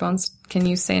found newer bones. Can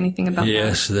you say anything about that?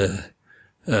 Yes, the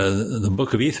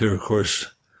Book of Ether, of course,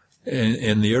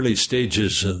 in the early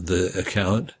stages of the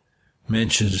account,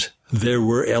 mentions there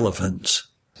were elephants.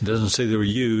 It doesn't say they were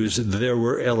used. There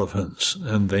were elephants,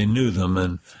 and they knew them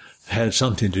and had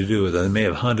something to do with it. They may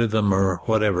have hunted them or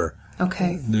whatever.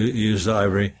 Okay. They used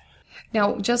ivory.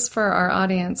 Now, just for our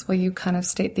audience, will you kind of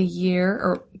state the year,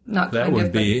 or not? That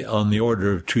would be on the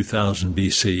order of 2000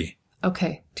 BC.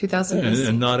 Okay, 2000 BC.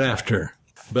 And not after.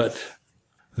 But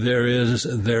there is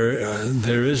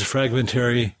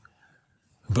fragmentary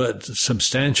but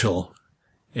substantial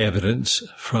evidence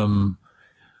from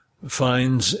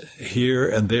finds here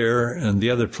and there and the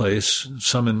other place,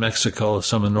 some in Mexico,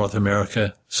 some in North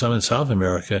America, some in South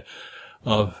America,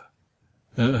 of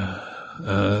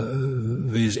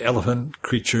these elephant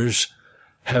creatures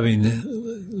having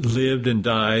lived and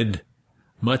died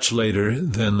much later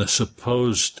than the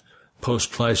supposed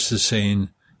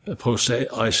post-Pleistocene,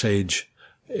 post-Ice Age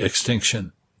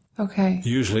extinction. Okay.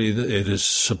 Usually it is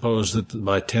supposed that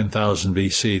by 10,000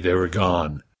 BC they were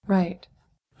gone. Right.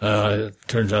 It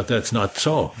turns out that's not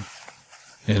so.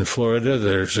 In Florida,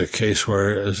 there's a case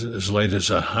where as late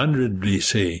as 100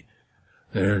 BC,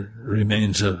 there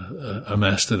remains a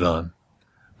mastodon.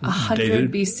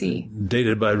 100 BC.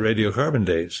 Dated by radiocarbon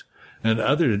dates. And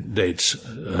other dates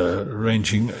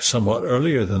ranging somewhat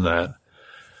earlier than that.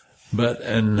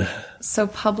 So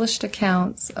published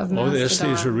accounts of mastodons. Yes,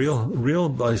 these are real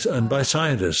by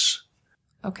scientists.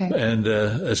 Okay. And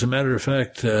as a matter of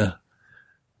fact,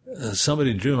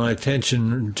 somebody drew my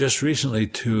attention just recently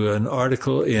to an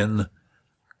article in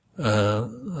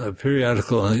a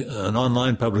periodical, an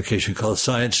online publication called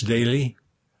Science Daily.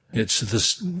 It's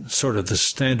this sort of the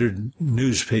standard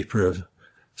newspaper of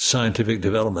scientific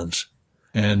developments.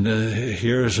 And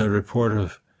here's a report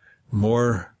of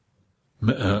more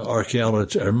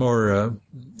archaeology, or more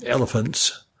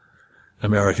elephants,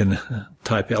 American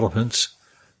type elephants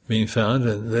being found.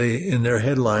 And they, in their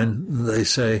headline, they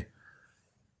say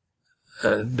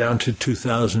down to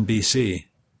 2000 BC.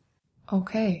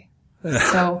 Okay.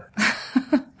 So,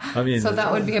 I mean, so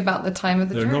that would be about the time of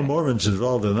the There are no Jaredite. Mormons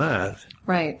involved in that.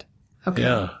 Right. Okay.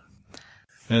 Yeah.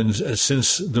 And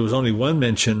since there was only one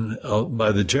mention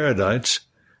by the Jaredites,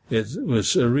 it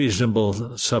was a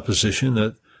reasonable supposition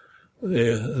that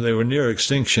they were near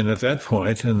extinction at that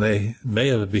point, and they may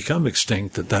have become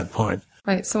extinct at that point.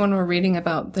 Right. So when we're reading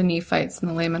about the Nephites and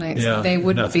the Lamanites, Yeah, they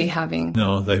wouldn't nothing. be having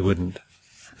No, they wouldn't.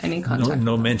 any contact.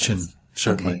 No with mention, this.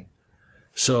 certainly. Okay.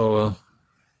 So,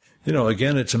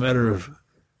 again, it's a matter of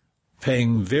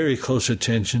paying very close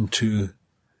attention to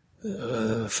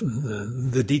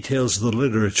the details of the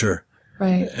literature.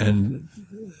 Right. And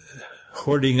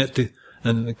hoarding it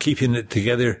and keeping it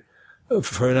together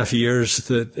for enough years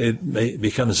that it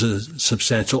becomes a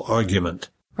substantial argument.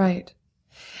 Right.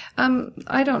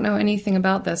 I don't know anything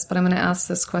about this, but I'm going to ask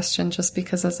this question just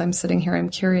because as I'm sitting here, I'm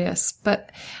curious.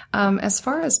 But as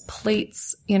far as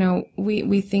plates,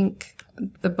 we think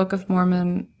the Book of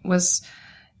Mormon was,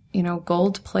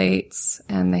 gold plates,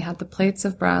 and they had the plates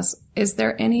of brass. Is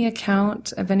there any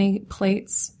account of any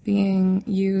plates being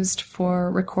used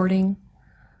for recording?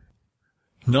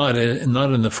 Not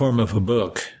in the form of a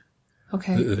book.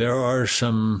 Okay. There are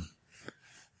some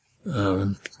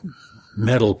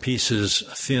metal pieces,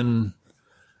 thin.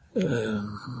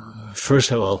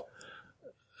 First of all,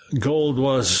 gold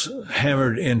was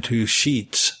hammered into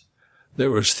sheets that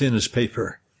were as thin as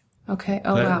paper. Okay.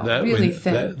 Oh, wow. Really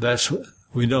thin.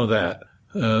 We know that.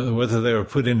 Whether they were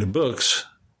put into books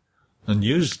and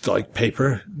used like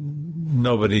paper,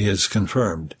 nobody has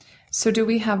confirmed. So do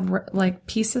we have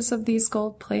pieces of these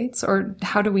gold plates, or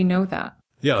how do we know that?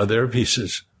 Yeah, there are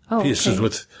pieces. Oh, pieces okay.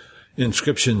 with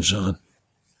inscriptions on.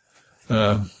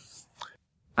 I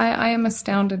am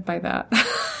astounded by that.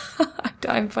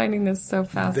 I'm finding this so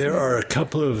fascinating. There are a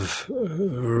couple of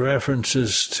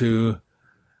references to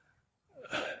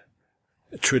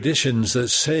traditions that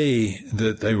say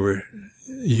that they were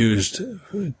used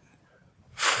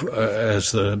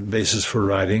as the basis for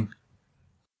writing.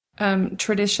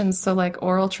 Traditions, so like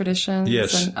oral traditions?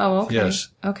 Yes. Okay. Yes.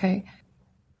 Okay.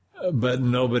 But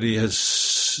nobody has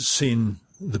seen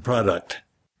the product.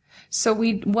 So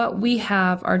what we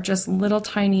have are just little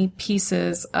tiny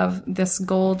pieces of this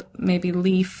gold, maybe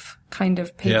leaf kind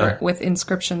of paper with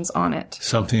inscriptions on it.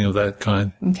 Something of that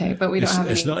kind. Okay, but we don't have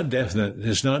any. It's not definite.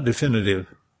 It's not definitive.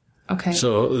 Okay.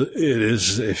 So it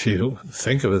is, if you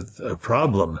think of it, a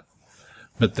problem.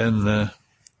 But then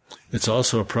it's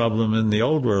also a problem in the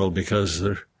old world because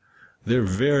they're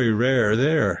very rare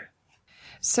there.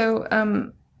 So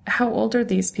how old are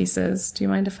these pieces? Do you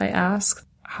mind if I ask?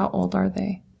 How old are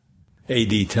they?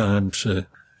 AD times,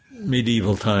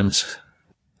 medieval times.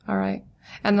 All right.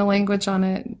 And the language on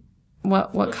it,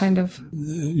 what kind of?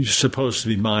 You're supposed to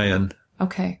be Mayan.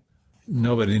 Okay.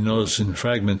 Nobody knows in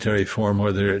fragmentary form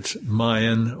whether it's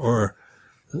Mayan or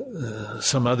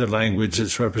some other language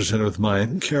that's represented with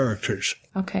Mayan characters.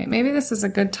 Okay. Maybe this is a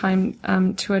good time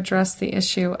to address the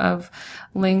issue of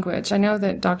language. I know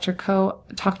that Dr. Coe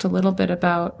talked a little bit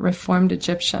about Reformed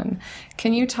Egyptian.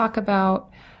 Can you talk about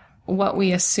what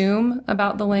we assume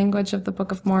about the language of the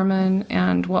Book of Mormon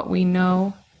and what we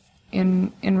know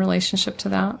in relationship to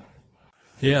that?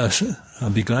 Yes, I'll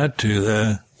be glad to.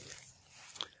 The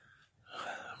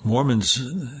Mormons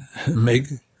make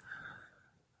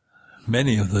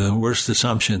many of the worst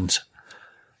assumptions.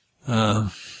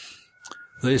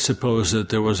 They suppose that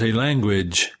there was a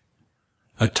language,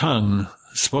 a tongue,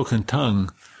 spoken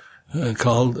tongue,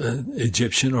 called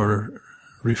Egyptian or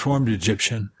Reformed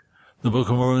Egyptian. The Book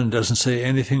of Mormon doesn't say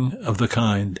anything of the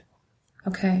kind.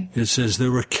 Okay. It says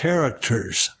there were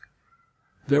characters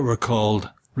that were called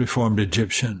Reformed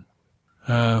Egyptian.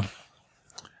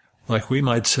 Like we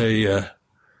might say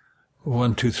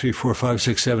 1, 2, 3, 4, 5,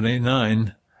 6, 7, 8,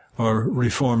 9 are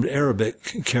Reformed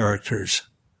Arabic characters.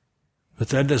 But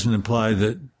that doesn't imply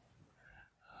that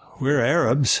we're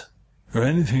Arabs or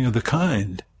anything of the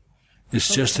kind.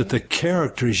 It's just that the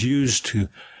characters used to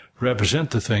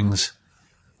represent the things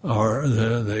or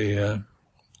the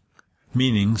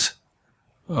meanings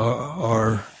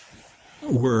were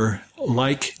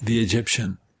like the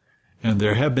Egyptian. And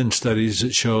there have been studies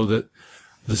that show that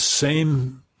the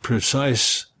same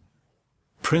precise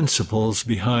principles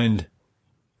behind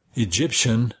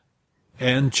Egyptian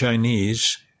and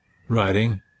Chinese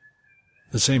writing,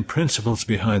 the same principles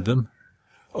behind them,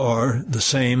 are the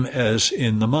same as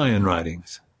in the Mayan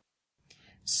writings.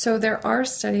 So there are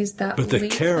studies that But the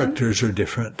characters are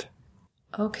different.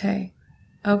 Okay.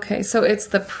 So it's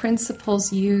the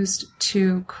principles used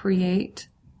to create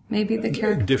maybe the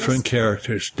characters? Different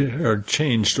characters are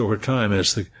changed over time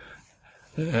as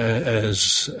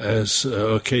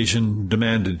occasion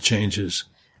demanded changes.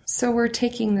 So we're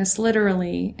taking this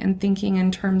literally and thinking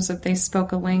in terms of they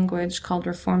spoke a language called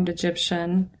Reformed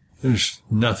Egyptian. There's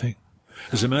nothing.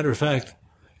 As a matter of fact,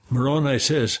 Moroni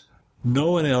says,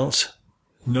 no one else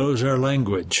knows our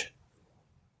language.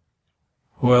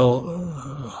 Well,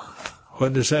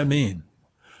 what does that mean?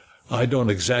 I don't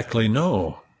exactly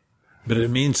know, but it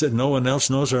means that no one else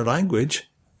knows our language.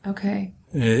 Okay.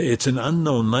 It's an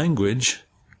unknown language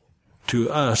to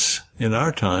us in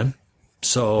our time.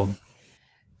 So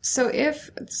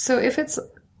if it's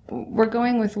we're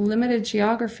going with limited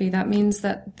geography, that means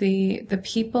that the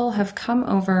people have come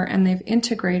over and they've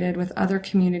integrated with other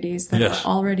communities that Yes. are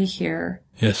already here.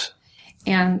 Yes.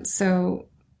 And so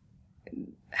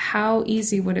how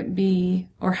easy would it be,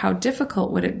 or how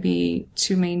difficult would it be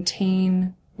to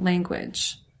maintain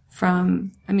language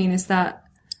from, is that...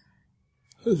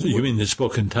 You mean the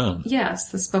spoken tongue?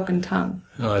 Yes, the spoken tongue.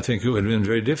 I think it would have been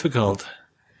very difficult.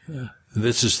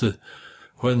 This is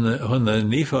when the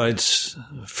Nephites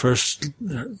first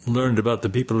learned about the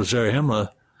people of Zarahemla,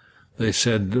 they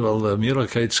said, well, the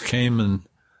Amalekites came and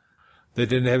they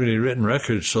didn't have any written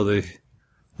records, so they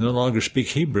no longer speak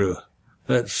Hebrew.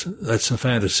 That's a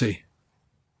fantasy.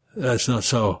 That's not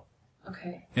so.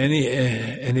 Okay.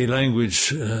 Any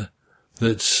language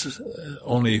that's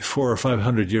only 400 or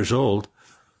 500 years old,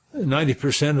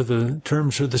 90% of the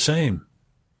terms are the same.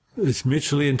 It's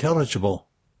mutually intelligible.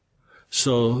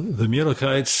 So the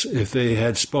Amalekites, if they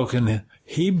had spoken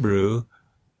Hebrew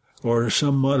or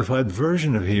some modified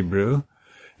version of Hebrew,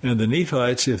 and the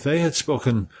Nephites, if they had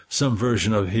spoken some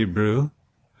version of Hebrew,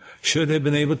 should have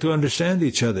been able to understand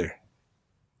each other.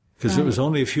 Because it was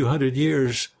only a few hundred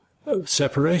years of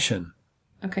separation.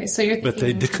 Okay, so you're thinking...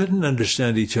 But they couldn't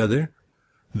understand each other.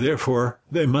 Therefore,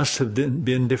 they must have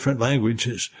been different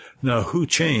languages. Now, who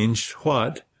changed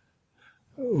what,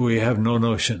 we have no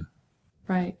notion.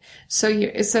 Right.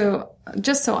 So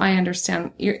just so I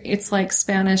understand, it's like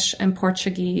Spanish and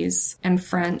Portuguese and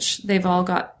French. They've all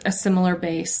got a similar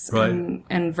base, right,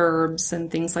 and verbs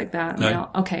and things like that. Right.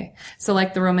 Okay. So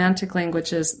like the Romantic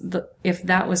languages, if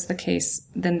that was the case,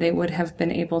 then they would have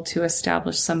been able to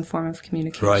establish some form of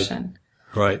communication.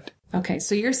 Right. Okay.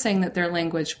 So you're saying that their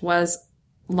language was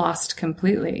lost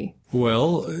completely.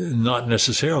 Well, not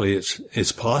necessarily.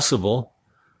 It's possible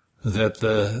that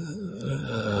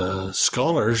the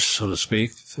scholars, so to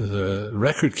speak, the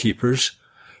record keepers,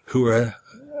 who are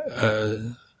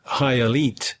high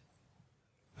elite,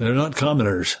 they're not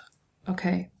commoners.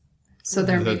 Okay. So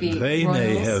there may be They royals.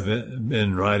 may have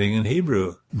been writing in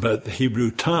Hebrew, but the Hebrew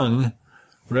tongue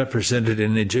represented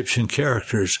in Egyptian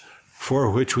characters, for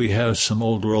which we have some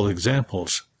Old World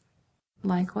examples.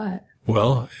 Like what?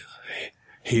 Well,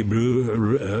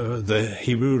 the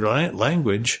Hebrew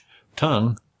language,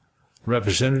 tongue,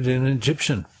 represented in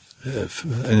Egyptian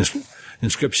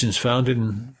inscriptions found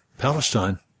in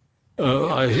Palestine.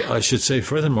 I should say,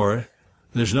 furthermore,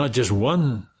 there's not just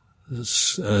one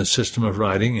system of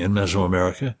writing in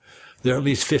Mesoamerica. There are at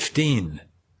least 15.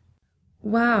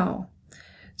 Wow.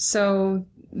 So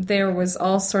there was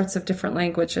all sorts of different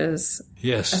languages.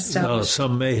 Yes. Now,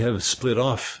 some may have split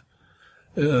off.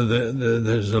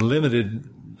 There's a limited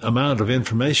amount of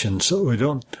information, so we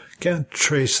can't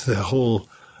trace the whole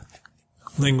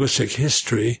linguistic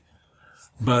history,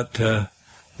 but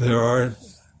there are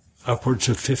upwards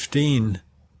of 15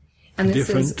 and this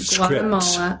different is scripts.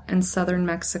 Guatemala and southern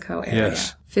Mexico area.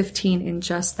 Yes. 15 in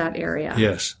just that area.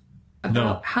 Yes.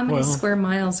 How many square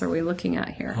miles are we looking at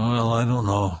here? Well, I don't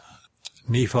know.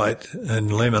 Nephite and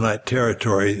Lamanite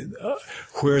territory,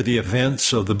 where the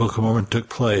events of the Book of Mormon took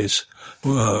place,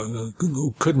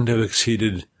 couldn't have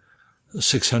exceeded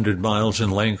 600 miles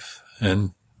in length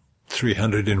and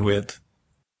 300 in width.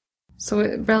 So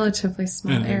a relatively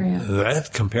small area.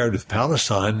 That, compared with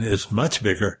Palestine, is much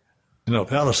bigger.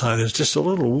 Palestine is just a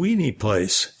little weeny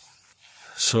place.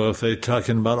 So if they're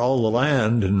talking about all the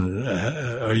land and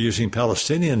are using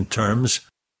Palestinian terms,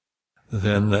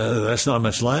 then that's not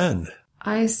much land.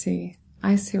 I see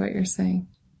what you're saying.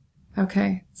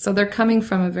 Okay. So they're coming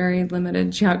from a very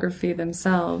limited geography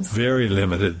themselves. Very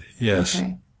limited, yes.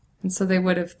 Okay. And so they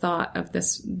would have thought of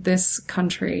this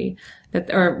country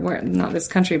not this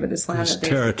country, but this land, this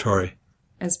territory,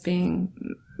 as being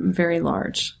very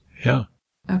large. Yeah.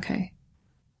 Okay.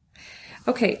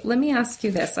 Let me ask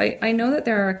you this. I know that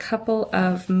there are a couple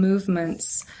of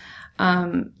movements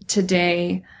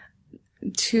today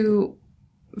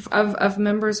of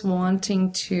members wanting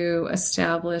to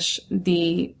establish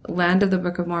the land of the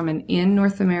Book of Mormon in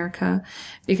North America,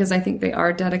 because I think they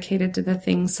are dedicated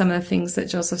to some of the things that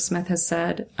Joseph Smith has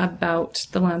said about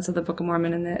the lands of the Book of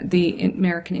Mormon and the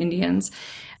American Indians.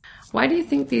 Why do you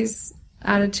think these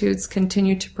attitudes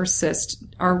continue to persist?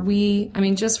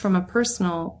 Just from a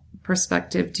personal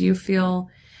perspective, do you feel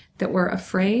that we're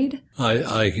afraid?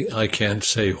 I can't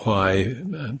say why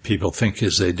people think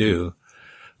as they do,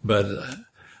 but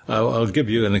I'll give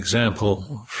you an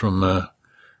example from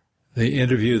the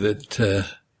interview that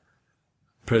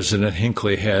President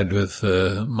Hinckley had with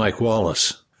Mike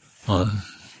Wallace on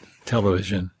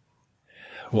television.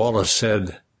 Wallace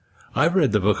said, "I've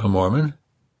read the Book of Mormon,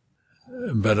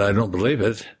 but I don't believe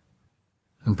it."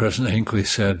 And President Hinckley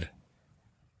said,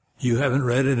 "You haven't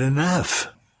read it enough."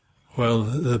 Well,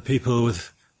 the people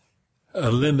with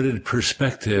a limited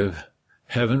perspective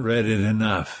haven't read it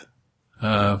enough.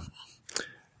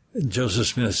 Joseph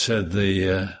Smith said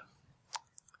the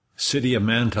city of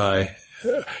Manti,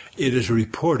 it is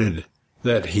reported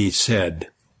that he said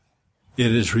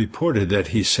that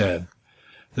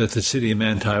the city of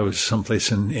Manti was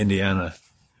someplace in Indiana.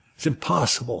 It's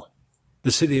impossible.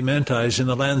 The city of Manti is in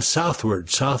the land southward,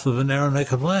 south of the narrow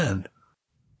neck of land.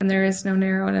 And there is no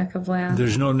narrow neck of land.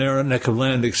 There's no narrow neck of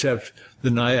land except the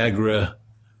Niagara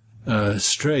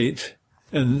Strait,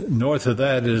 and north of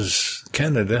that is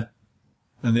Canada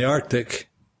and the Arctic.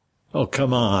 Oh,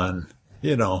 come on,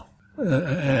 and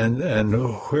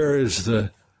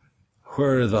where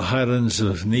are the highlands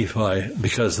of Nephi?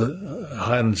 Because the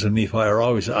highlands of Nephi are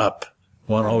always up.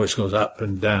 One always goes up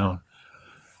and down.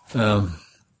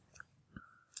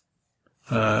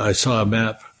 I saw a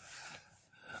map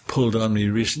pulled on me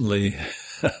recently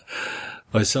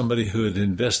by somebody who had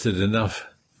invested enough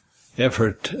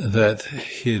effort that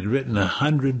he had written a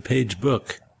 100-page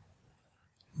book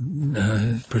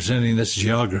presenting this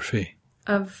geography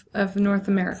of North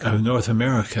America. Of North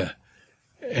America.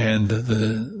 And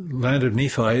the land of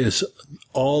Nephi is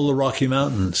all the Rocky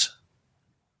Mountains.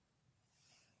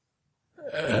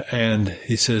 And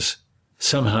he says,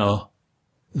 somehow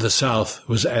the South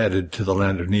was added to the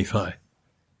land of Nephi.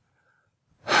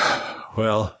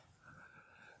 Well,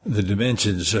 the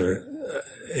dimensions are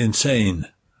insane.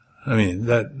 I mean,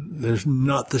 there's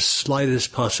not the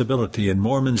slightest possibility in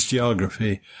Mormon's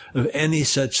geography of any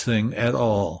such thing at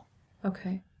all.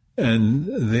 Okay.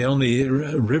 And the only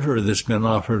river that's been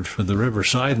offered for the River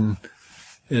Sidon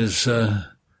is the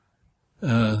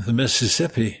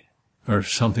Mississippi, or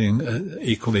something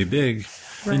equally big.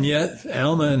 Right. And yet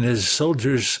Alma and his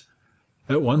soldiers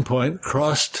at one point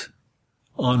crossed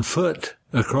on foot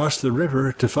across the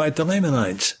river to fight the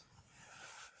Lamanites.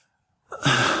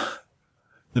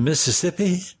 The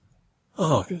Mississippi?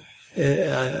 Oh,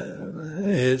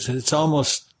 it's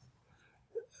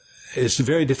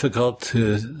very difficult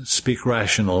to speak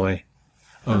rationally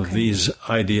of these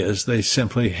ideas. They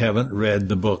simply haven't read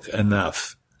the book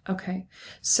enough. Okay.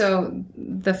 So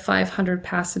the 500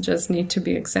 passages need to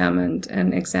be examined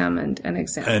and examined and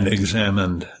examined. And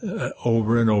examined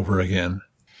over and over again.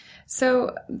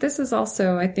 So this is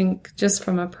also, I think, just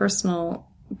from a personal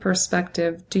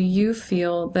perspective, do you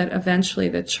feel that eventually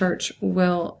the church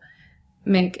will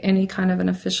make any kind of an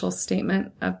official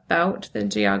statement about the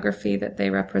geography that they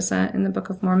represent in the Book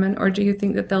of Mormon, or do you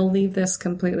think that they'll leave this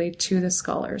completely to the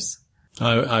scholars?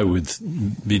 I would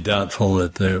be doubtful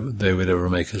that they would ever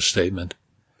make a statement.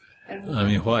 I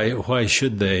mean, why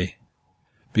should they?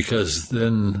 Because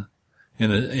then,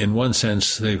 in one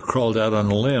sense, they've crawled out on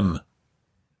a limb.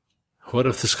 What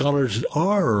if the scholars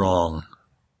are wrong?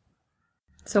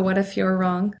 So what if you're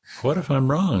wrong? What if I'm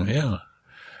wrong? Yeah.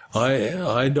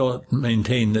 I don't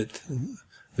maintain that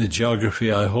the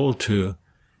geography I hold to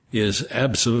is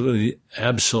absolutely,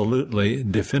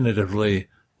 definitively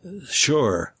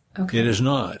sure. Okay. It is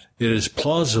not. It is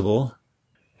plausible,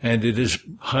 and it is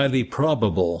highly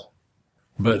probable.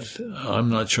 But I'm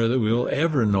not sure that we will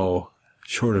ever know,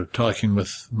 short of talking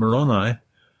with Moroni,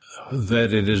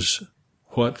 that it is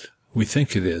what we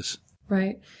think it is.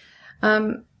 Right.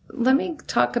 Let me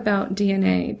talk about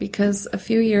DNA, because a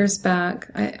few years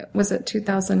back, was it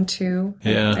 2002?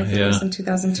 Yeah, I think it was in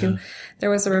 2002. Yeah. There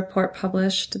was a report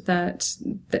published that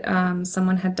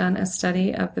someone had done a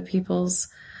study of the peoples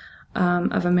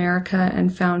of America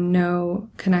and found no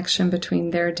connection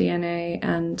between their DNA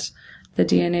and the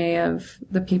DNA of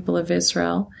the people of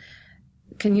Israel.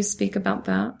 Can you speak about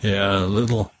that? Yeah, a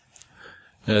little.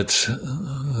 It's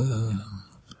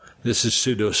this is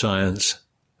pseudoscience.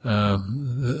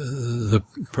 The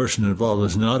person involved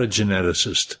was not a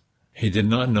geneticist. He did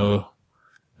not know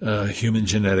human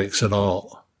genetics at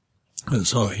all. And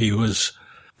so he was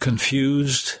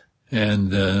confused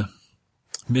and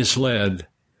misled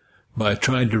by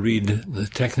trying to read the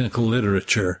technical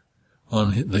literature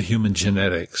on the human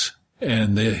genetics.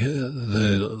 And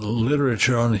the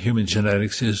literature on the human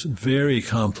genetics is very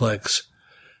complex,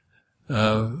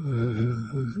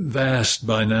 vast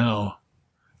by now,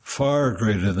 far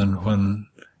greater than when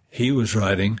he was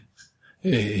writing.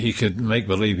 He could make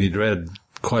believe he'd read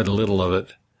quite a little of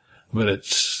it, but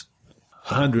it's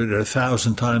 100 or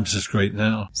 1,000 times as great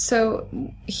now. So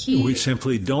we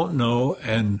simply don't know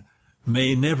and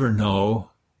may never know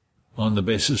on the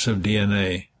basis of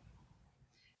DNA.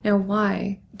 Now,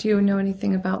 why? Do you know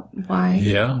anything about why?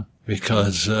 Yeah,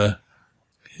 because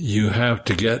you have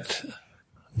to get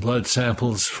blood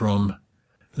samples from...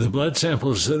 The blood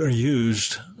samples that are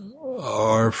used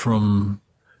are from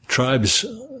tribes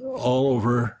all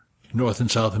over North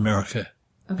and South America,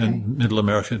 okay, and Middle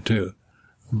America too.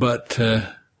 But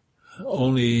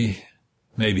only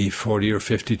maybe 40 or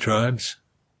 50 tribes.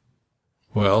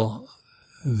 Well,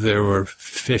 there were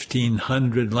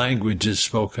 1,500 languages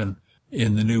spoken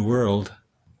in the New World.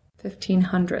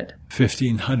 1,500.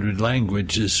 1,500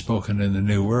 languages spoken in the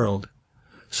New World.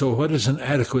 So what is an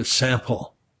adequate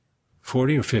sample?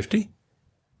 40 or 50?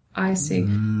 I see.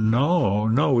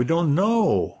 No, we don't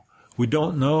know. We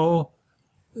don't know.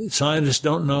 Scientists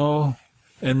don't know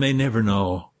and may never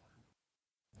know.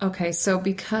 Okay, so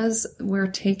because we're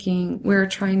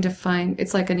trying to find,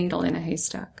 it's like a needle in a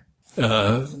haystack.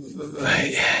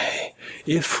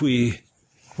 If we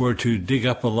were to dig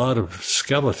up a lot of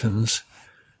skeletons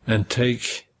and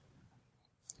take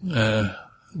the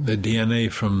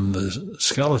DNA from the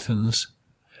skeletons,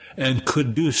 and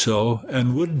could do so,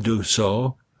 and would do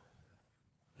so,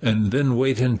 and then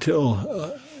wait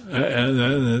until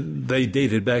they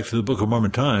dated back to the Book of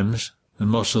Mormon times, and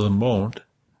most of them won't.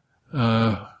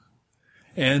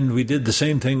 And we did the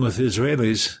same thing with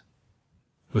Israelite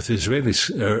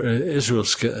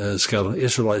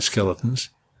skeletons.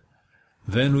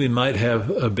 Then we might have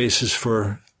a basis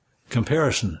for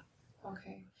comparison.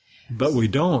 Okay. But we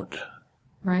don't.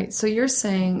 Right. So you're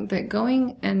saying that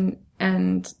going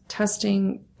and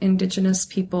testing indigenous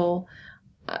people,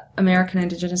 American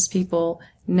indigenous people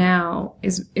now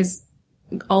is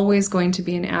always going to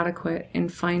be inadequate in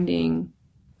finding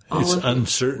all it's of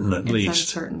uncertain at least.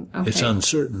 It's uncertain. Okay. It's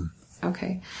uncertain.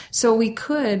 Okay. So we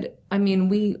could,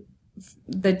 the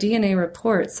DNA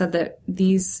report said that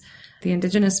the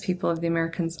indigenous people of the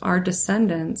Americans are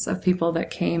descendants of people that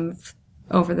came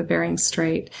over the Bering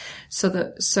Strait.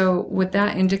 So would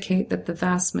that indicate that the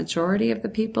vast majority of the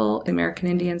people, American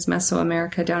Indians,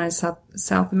 Mesoamerica, down in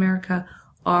South America,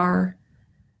 are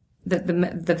that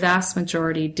the vast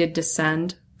majority did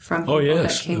descend from people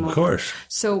that came over? Of course.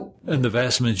 So, and the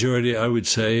vast majority, I would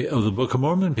say, of the Book of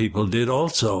Mormon people did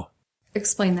also.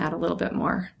 Explain that a little bit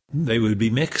more. They would be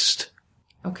mixed.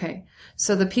 Okay.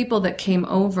 So the people that came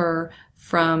over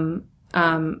from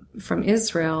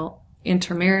Israel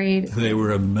intermarried. They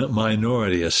were a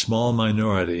minority, a small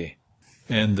minority.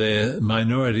 And the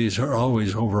minorities are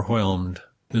always overwhelmed.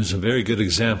 There's a very good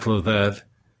example of that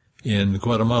in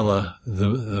Guatemala,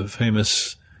 the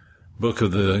famous book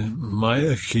of the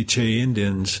Maya Quiche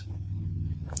Indians,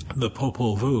 the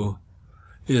Popol Vuh,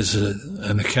 is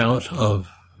an account of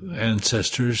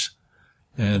ancestors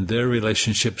and their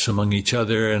relationships among each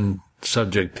other and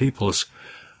subject peoples.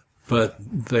 But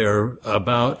they're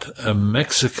about a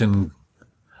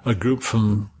group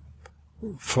from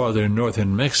farther north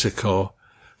in Mexico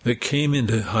that came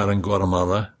into Highland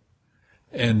Guatemala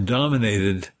and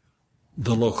dominated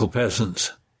the local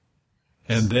peasants.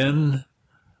 And then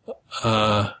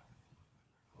what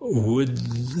would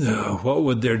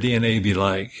their DNA be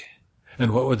like?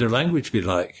 And what would their language be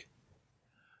like?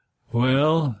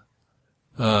 Well,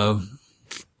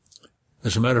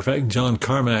 as a matter of fact, John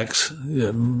Carmack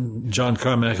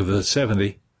of the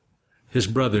 70, his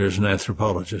brother is an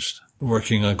anthropologist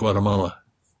working on Guatemala.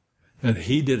 And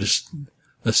he did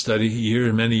a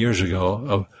study many years ago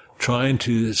of trying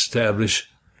to establish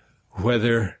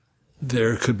whether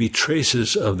there could be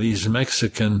traces of these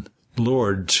Mexican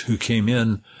lords who came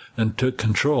in and took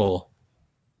control.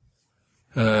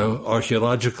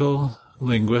 Archeological,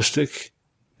 linguistic,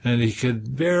 and he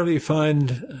could barely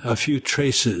find a few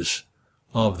traces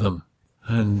of them.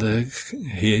 And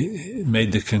he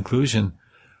made the conclusion,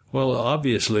 well,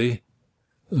 obviously,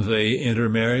 they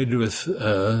intermarried with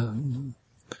a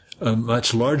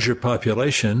much larger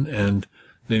population, and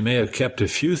they may have kept a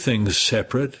few things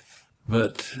separate,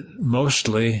 but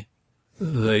mostly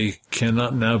they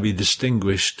cannot now be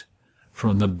distinguished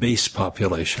from the base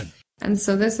population. And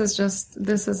so this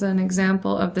is an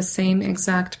example of the same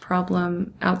exact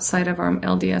problem outside of our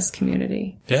LDS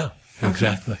community. Yeah,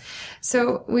 exactly. Okay.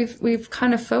 So we've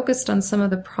kind of focused on some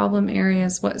of the problem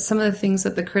areas, some of the things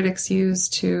that the critics use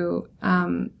to,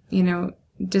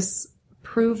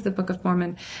 disprove the Book of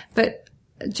Mormon. But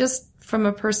just from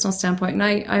a personal standpoint, and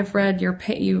I've read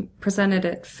you presented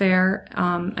at FAIR,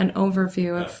 an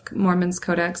overview of Mormon's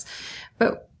Codex,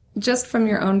 but just from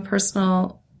your own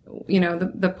personal,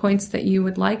 the points that you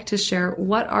would like to share,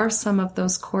 what are some of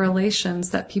those correlations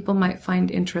that people might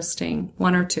find interesting?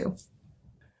 One or two?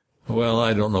 Well,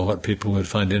 I don't know what people would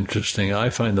find interesting. I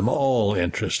find them all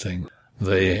interesting.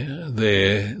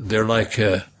 They're like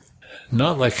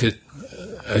not like a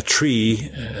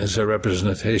tree as a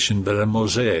representation, but a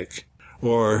mosaic,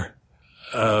 or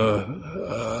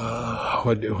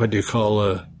what do you call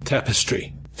a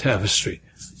tapestry? Tapestry.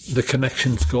 The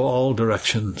connections go all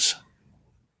directions.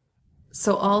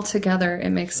 So all together,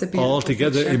 it makes a beautiful All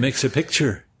together, picture. It makes a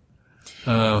picture.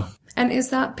 And is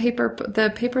that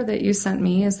the paper that you sent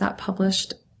me, is that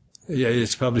published? Yeah,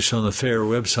 it's published on the FAIR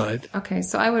website. Okay,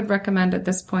 so I would recommend at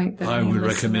this point that I would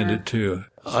recommend it too.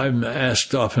 I'm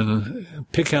asked often,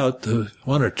 pick out the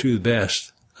one or two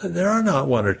best. There are not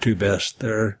one or two best.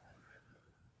 There are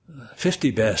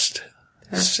 50 best.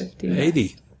 There are 50.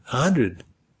 80, 100,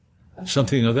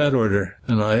 something of that order.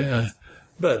 And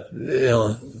but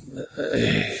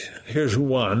here's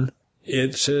one.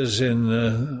 It says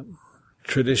in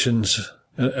traditions,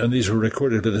 and these were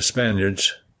recorded by the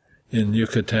Spaniards in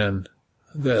Yucatan,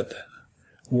 that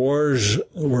wars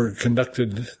were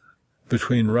conducted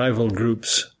between rival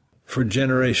groups for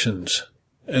generations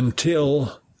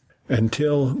until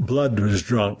blood was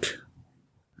drunk.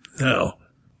 Now,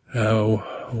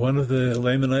 one of the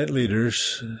Lamanite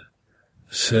leaders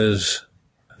says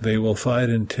they will fight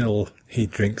until he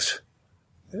drinks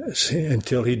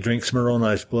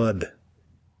Moroni's blood.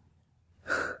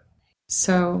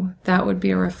 So that would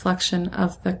be a reflection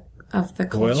of the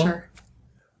culture. Well,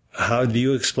 how do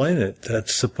you explain it?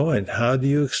 That's the point. How do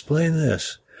you explain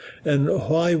this? And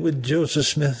why would Joseph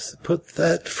Smith put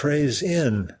that phrase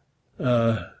in?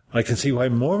 I can see why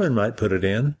Mormon might put it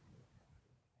in.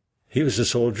 He was a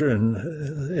soldier, and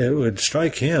it would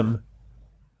strike him,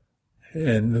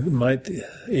 and might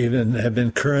even have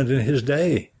been current in his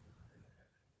day.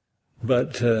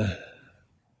 But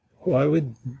why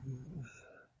would...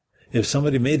 If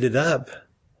somebody made it up,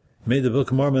 made the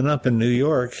Book of Mormon up in New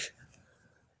York,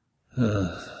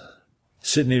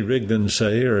 Sidney Rigdon,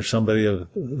 say, or somebody of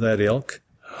that ilk,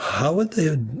 how would they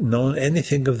have known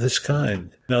anything of this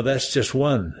kind? Now, that's just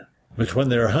one. But when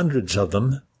there are hundreds of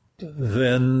them,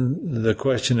 then the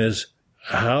question is,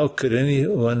 how could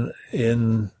anyone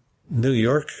in New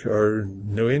York or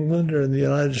New England or in the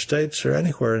United States or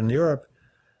anywhere in Europe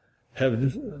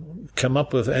have come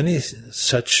up with any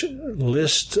such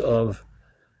list of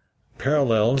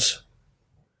parallels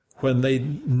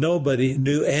when nobody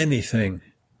knew anything?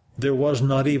 There was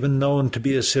not even known to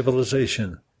be a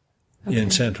civilization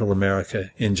in Central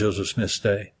America in Joseph Smith's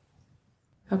day.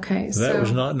 Okay, that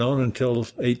was not known until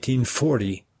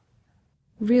 1840.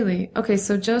 Really? Okay,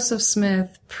 so Joseph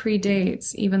Smith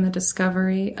predates even the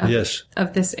discovery of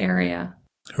this area.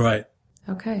 Right.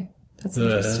 Okay, that's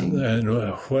interesting. And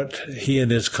what he and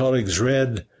his colleagues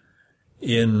read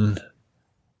in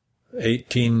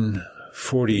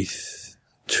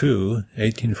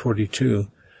 1842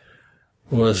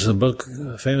 was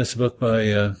a famous book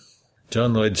by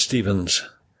John Lloyd Stevens.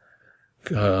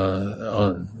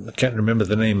 I can't remember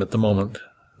the name at the moment,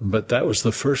 but that was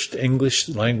the first English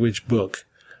language book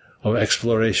of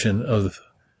exploration of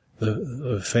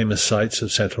the famous sites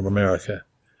of Central America.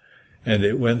 And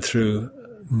it went through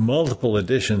multiple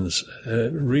editions,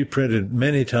 reprinted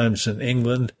many times in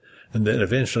England, and then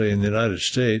eventually in the United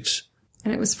States.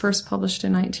 And it was first published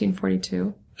in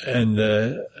 1942. And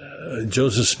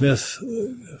Joseph Smith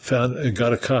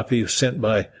got a copy sent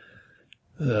by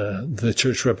the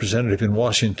church representative in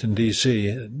Washington,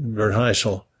 D.C., Bert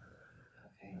Heisel.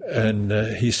 And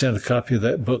he sent a copy of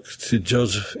that book to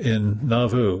Joseph in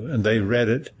Nauvoo, and they read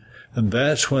it. And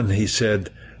that's when he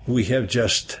said, we have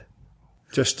just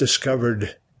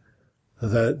discovered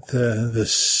that the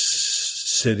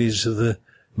cities of the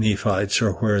Nephites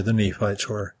are where the Nephites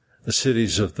were. The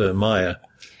cities of the Maya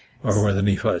are where the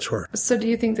Nephites were. So do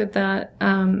you think that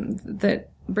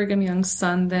Brigham Young's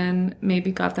son then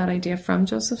maybe got that idea from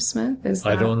Joseph Smith?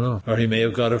 I don't know. Or he may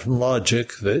have got it from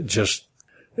logic that just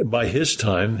by his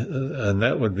time, and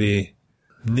that would be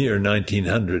near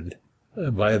 1900.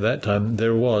 By that time,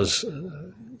 there was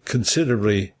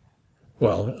considerably,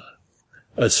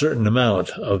 a certain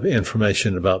amount of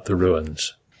information about the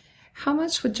ruins. How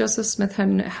much would Joseph Smith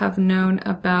have known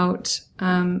about,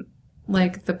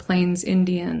 the Plains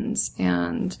Indians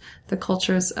and the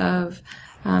cultures of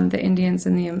the Indians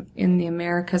in the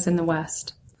Americas in the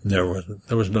West? There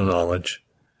was no knowledge.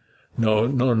 No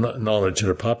knowledge at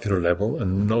a popular level,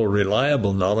 and no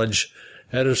reliable knowledge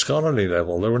at a scholarly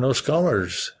level. There were no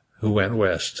scholars who went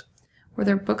west. Were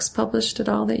there books published at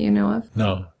all that you know of?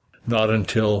 No, not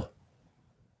until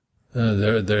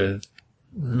there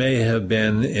may have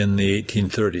been in the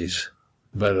 1830s,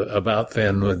 but about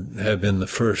then would have been the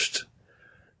first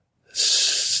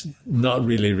not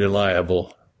really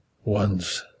reliable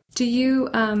ones. Do you,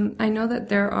 I know that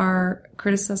there are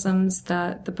criticisms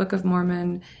that the Book of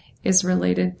Mormon is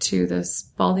related to the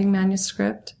Spalding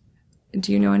manuscript.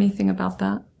 Do you know anything about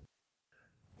that?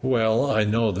 Well, I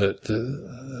know that,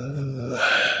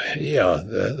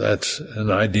 that's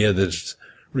an idea that's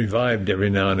revived every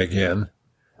now and again,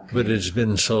 okay. But it's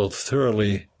been so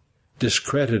thoroughly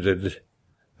discredited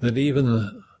that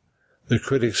even the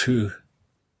critics who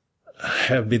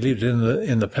have believed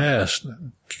in the past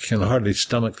can hardly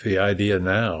stomach the idea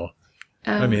now.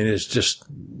 It's just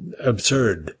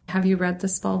absurd. Have you read the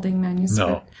Spalding manuscript?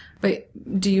 No. But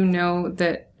do you know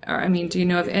do you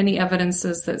know of any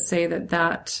evidences that say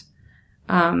that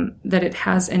it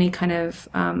has any kind of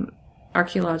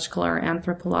archeological or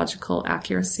anthropological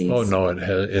accuracies? Oh, no, it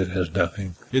has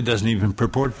nothing. It doesn't even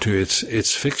purport to.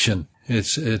 It's fiction.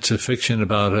 It's a fiction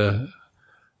about a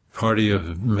party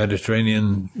of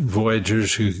Mediterranean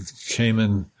voyagers who came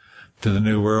into the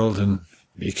New World and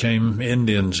became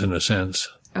Indians in a sense.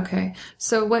 Okay.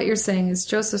 So what you're saying is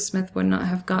Joseph Smith would not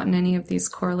have gotten any of these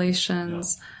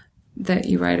correlations that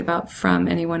you write about from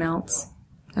anyone else?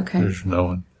 Okay. There's no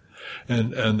one.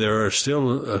 And there are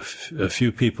still a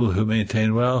few people who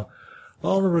maintain,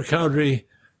 Oliver Cowdery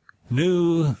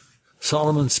knew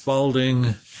Solomon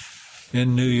Spalding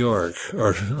in New York,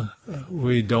 or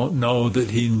we don't know that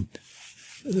he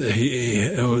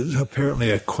was apparently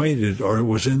acquainted or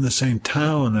was in the same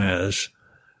town as,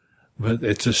 but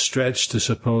it's a stretch to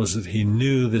suppose that he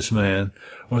knew this man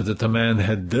or that the man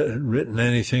had written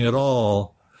anything at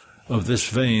all of this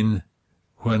vein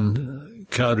when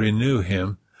Cowdery knew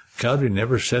him. Cowdery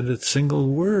never said a single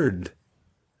word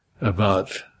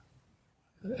about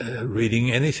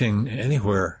reading anything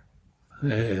anywhere.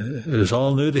 It was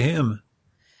all new to him.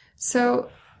 So,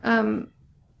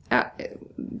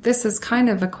 this is kind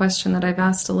of a question that I've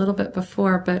asked a little bit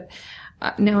before, but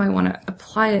now I want to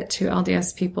apply it to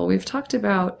LDS people. We've talked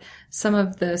about some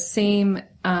of the same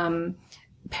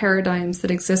paradigms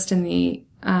that exist in the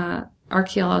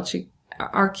archeology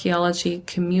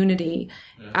community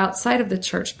outside of the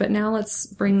church, but now let's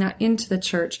bring that into the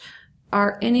church.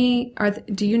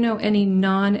 Do you know any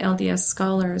non-LDS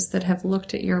scholars that have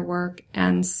looked at your work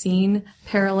and seen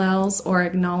parallels or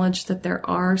acknowledged that there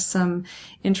are some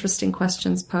interesting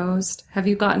questions posed? Have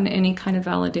you gotten any kind of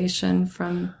validation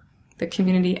from the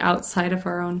community outside of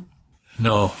our own?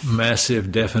 No,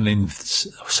 massive, deafening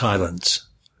silence.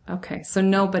 Okay, so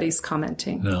nobody's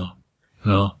commenting.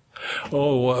 No.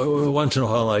 Oh, once in a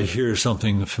while I hear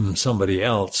something from somebody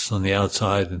else on the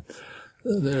outside, and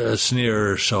a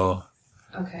sneer or so.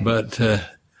 Okay. But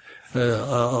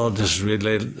I'll just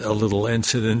relate a little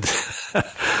incident.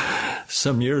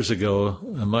 Some years ago,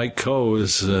 Mike Coe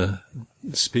was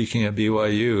speaking at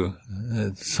BYU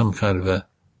at some kind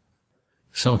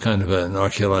of an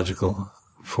archeological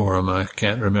forum. I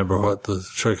can't remember what the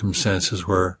circumstances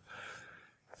were,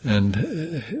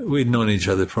 and we'd known each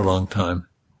other for a long time.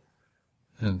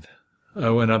 And I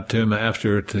went up to him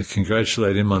after to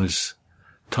congratulate him on his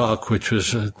talk, which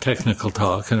was a technical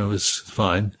talk, and it was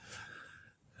fine.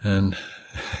 And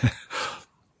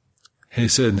he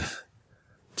said,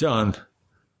 "John,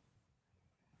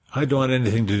 I don't want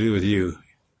anything to do with you.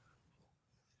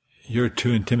 You're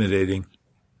too intimidating."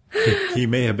 He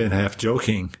may have been half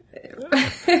joking.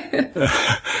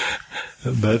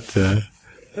 But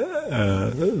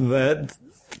that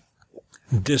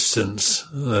distance,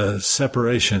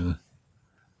 separation,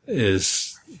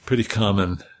 is pretty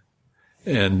common.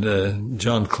 And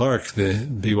John Clark, the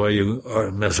BYU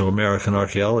Mesoamerican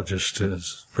archaeologist,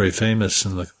 is very famous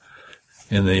in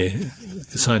the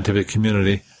scientific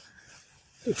community,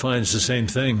 finds the same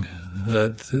thing,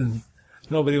 that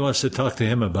nobody wants to talk to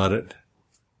him about it.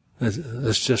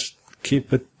 Let's just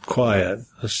keep it quiet.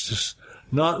 Let's just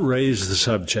not raise the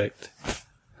subject.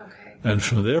 Okay. And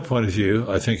from their point of view,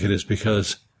 I think it is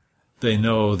because they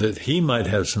know that he might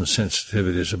have some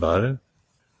sensitivities about it.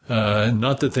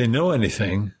 Not that they know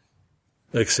anything,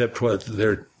 except what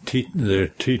their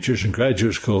teachers in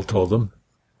graduate school told them,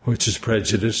 which is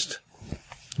prejudiced,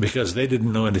 because they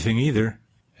didn't know anything either.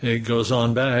 It goes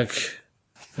on back,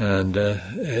 and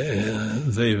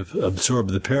they've absorbed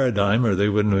the paradigm, or they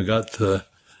wouldn't have got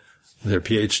their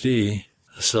PhD.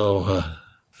 So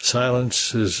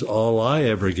silence is all I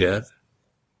ever get.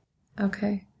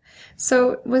 Okay.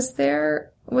 So was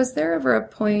there ever a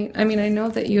point, I mean, I know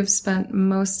that you've spent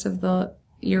most of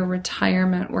your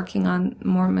retirement working on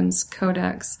Mormon's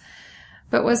Codex,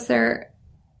 but was there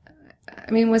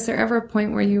ever a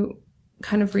point where you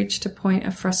kind of reached a point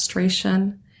of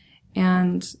frustration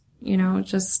and,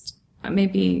 just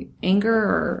maybe anger,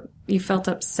 or you felt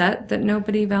upset that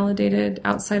nobody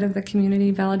outside of the community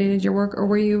validated your work, or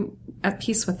were you at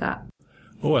peace with that?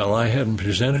 Well, I hadn't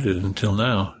presented it until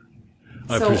now.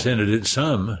 I presented it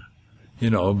some,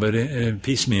 but in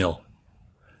piecemeal.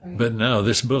 Right. But now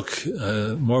this book,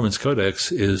 Mormon's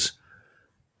Codex, is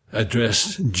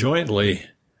addressed jointly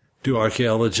to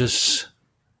archaeologists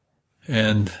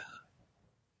and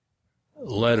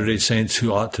Latter-day Saints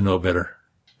who ought to know better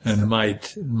and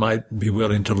might be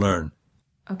willing to learn.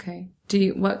 Okay.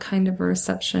 What kind of a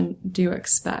reception do you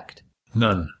expect?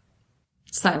 None.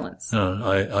 Silence. No,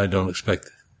 I don't expect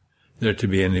there to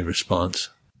be any response.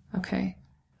 Okay.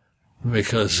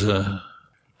 Because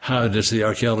how does the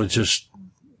archaeologist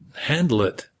handle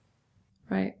it?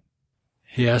 Right.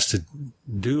 He has to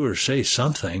do or say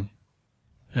something.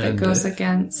 That goes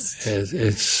against.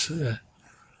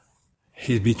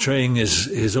 He's betraying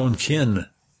his own kin,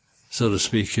 so to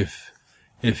speak,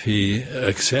 if he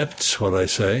accepts what I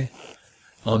say.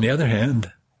 On the other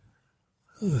hand,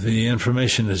 the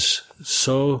information is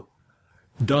so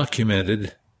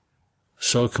documented,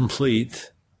 so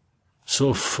complete,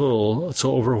 so full,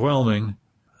 so overwhelming,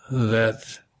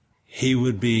 that he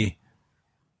would be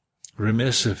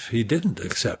remiss if he didn't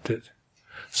accept it.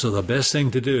 So the best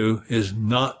thing to do is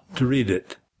not to read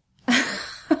it.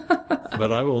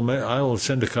 But I will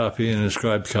send a copy, an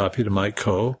inscribed copy, to Mike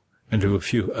Coe and to a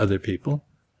few other people.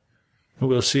 And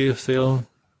we'll see if they'll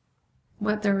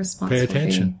what their response pay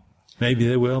attention. Will be. Maybe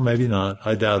they will, maybe not.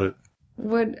 I doubt it.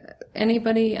 Would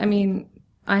anybody,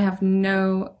 I have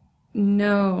no,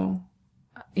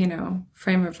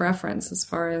 frame of reference as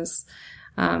far as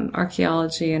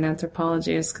archaeology and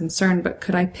anthropology is concerned, but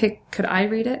could I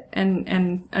read it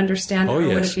and understand it, or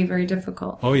yes. would it be very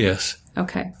difficult? Oh, yes.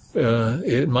 Okay.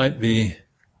 It might be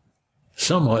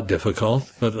somewhat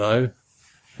difficult, but I've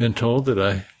been told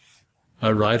that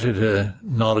I write at a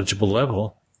knowledgeable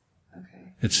level.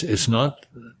 Okay. It's not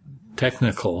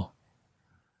technical.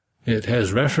 It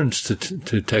has reference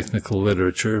to technical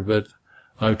literature, but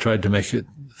I've tried to make it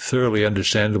thoroughly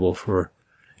understandable for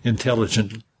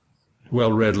intelligent,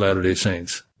 well-read Latter-day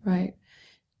Saints. Right.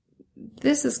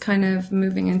 This is kind of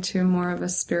moving into more of a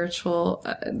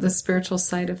the spiritual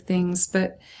side of things,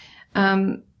 but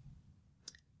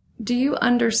do you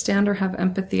understand or have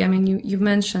empathy? You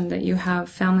mentioned that you have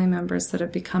family members that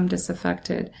have become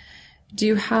disaffected. Do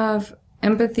you have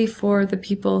empathy for the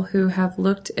people who have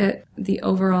looked at the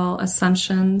overall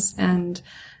assumptions and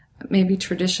maybe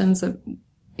traditions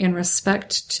in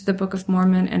respect to the Book of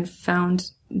Mormon and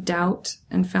found doubt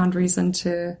and found reason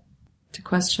to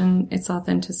question its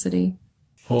authenticity?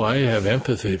 Oh, I have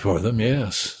empathy for them,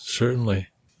 yes, certainly.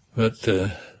 But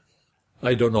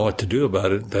I don't know what to do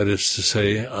about it. That is to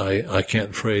say, I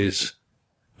can't phrase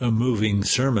a moving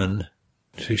sermon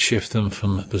to shift them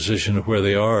from a position of where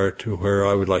they are to where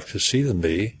I would like to see them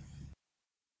be.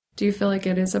 Do you feel like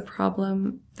it is a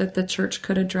problem that the church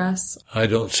could address? I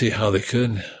don't see how they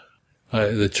could.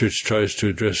 The church tries to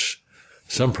address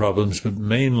some problems, but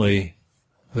mainly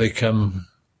they come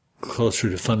closer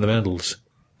to fundamentals,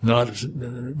 not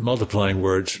multiplying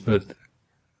words, but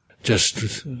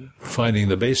just finding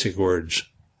the basic words.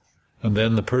 And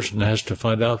then the person has to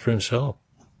find out for himself,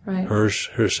 right?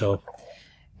 Herself.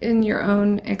 In your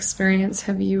own experience,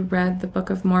 have you read the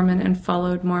Book of Mormon and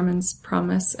followed Mormon's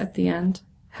promise at the end?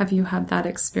 Have you had that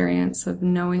experience of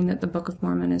knowing that the Book of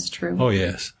Mormon is true? Oh,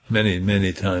 yes. Many,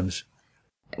 many times.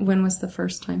 When was the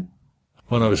first time?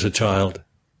 When I was a child.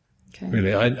 Okay.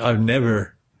 Really, I've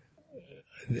never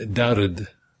doubted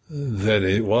that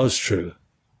it was true.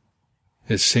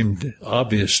 It seemed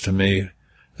obvious to me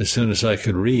as soon as I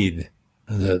could read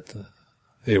that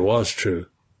it was true,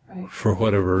 right, for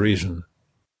whatever reason.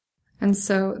 And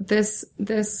so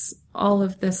all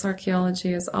of this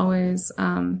archaeology is always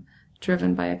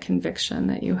driven by a conviction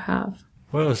that you have.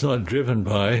 Well, it's not driven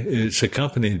by, it's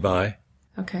accompanied by.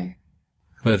 Okay.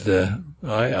 But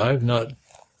I've not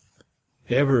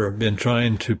ever been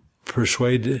trying to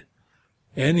persuade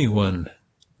anyone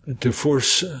to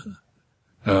forcefully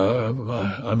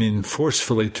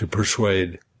to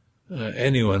persuade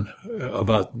anyone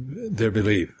about their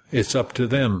belief. It's up to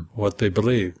them what they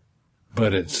believe.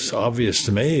 But it's obvious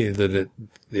to me that it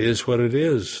is what it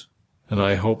is. And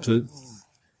I hope that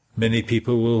many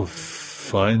people will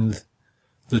find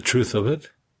the truth of it.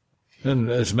 And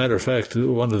as a matter of fact,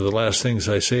 one of the last things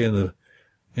I say in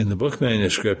the book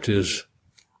manuscript is,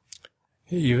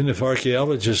 even if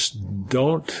archaeologists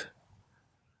don't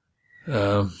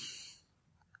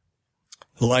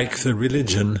like the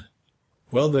religion,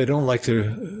 well, they don't like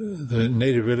the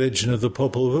native religion of the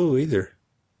Popol Vuh either.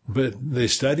 But they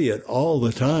study it all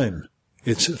the time.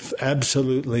 It's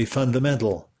absolutely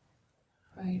fundamental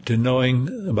to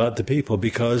knowing about the people,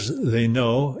 because they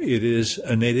know it is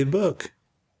a native book.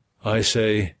 I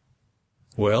say,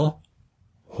 well,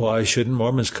 why shouldn't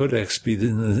Mormon's Codex be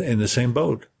in the same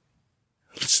boat?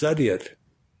 Let's study it.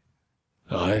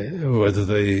 Whether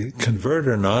they convert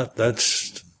or not,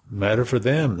 that's a matter for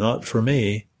them, not for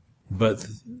me. But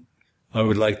I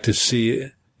would like to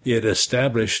see it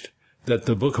established that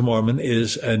the Book of Mormon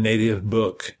is a native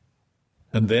book.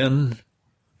 And then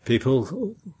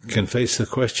people can face the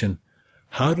question,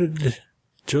 how did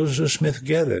Joseph Smith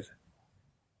get it?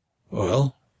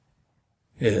 Well,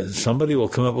 somebody will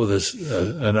come up with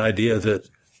an idea that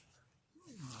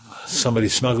somebody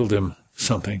smuggled him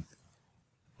something,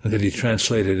 and that he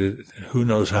translated it, who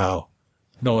knows how.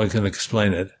 No one can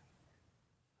explain it.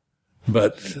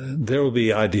 But there will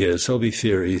be ideas, there will be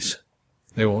theories.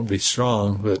 They won't be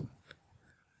strong, but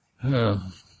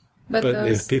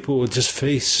if people will just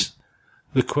face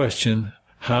the question,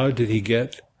 how did he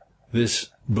get this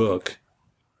book?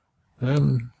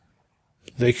 Then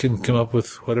they can come up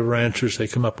with whatever answers they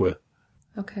come up with.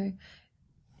 Okay.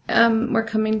 We're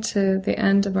coming to the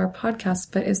end of our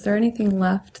podcast, but is there anything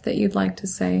left that you'd like to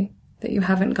say that you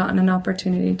haven't gotten an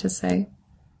opportunity to say?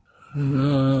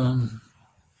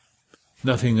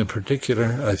 Nothing in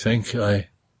particular. I think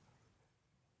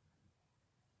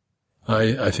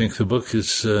I think the book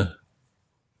is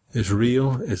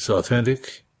real. It's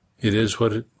authentic. It is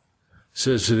what it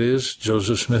says it is.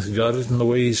 Joseph Smith got it in the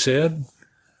way he said.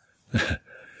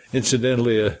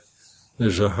 Incidentally,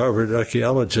 there's a Harvard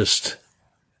archaeologist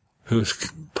who's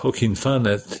poking fun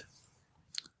at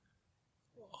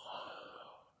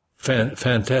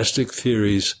fantastic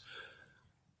theories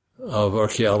of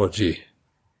archeology.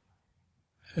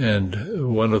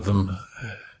 And one of them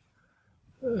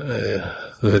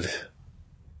that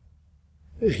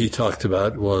he talked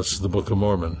about was the Book of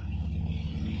Mormon.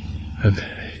 And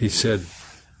he said,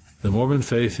 the Mormon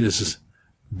faith is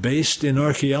based in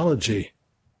archaeology,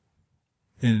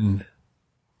 in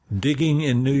digging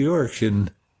in New York in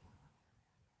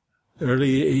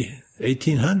early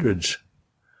 1800s.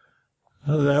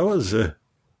 Well, that was an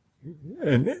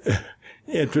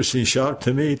interesting shock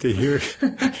to me to hear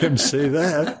him say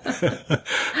that.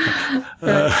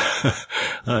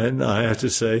 And I have to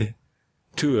say,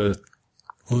 to a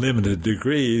limited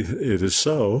degree, it is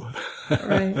so.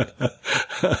 Right.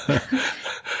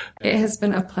 It has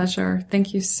been a pleasure.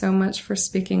 Thank you so much for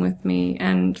speaking with me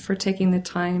and for taking the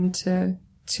time to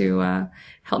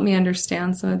help me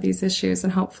understand some of these issues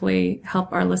and hopefully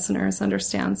help our listeners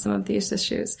understand some of these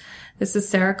issues. This is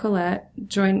Sarah Collett,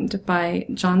 joined by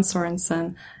John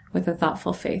Sorenson with A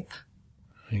Thoughtful Faith.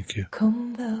 Thank you.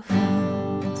 Come thou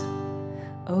fount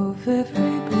of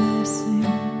every blessing,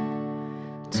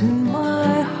 tune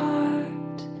my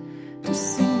heart to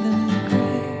sing thy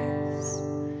grace.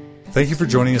 Thank you for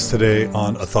joining us today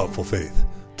on A Thoughtful Faith.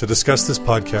 To discuss this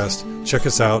podcast, check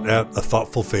us out at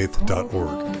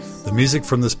athoughtfulfaith.org. The music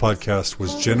from this podcast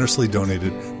was generously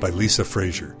donated by Lisa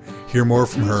Frazier. Hear more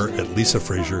from her at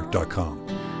lisafrazier.com.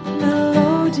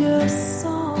 Melodious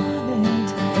sonnet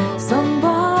sung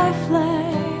by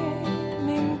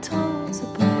flaming tongues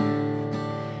above,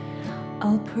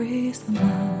 I'll praise the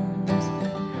mount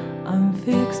I'm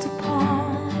fixed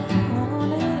upon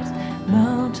it,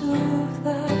 mount of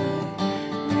thy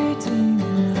redeeming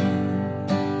love.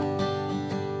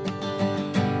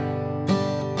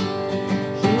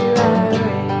 Here I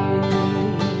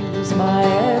raise my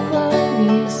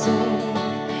Ebenezer,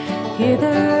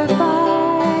 hither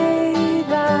by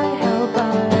thy help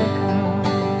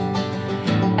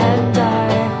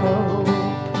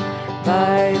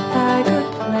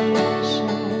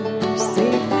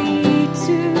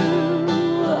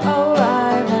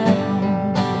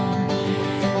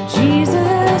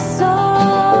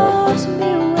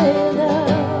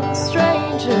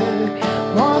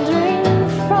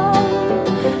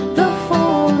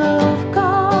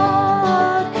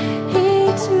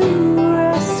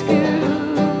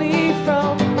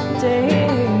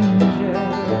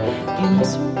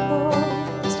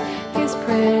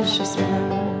precious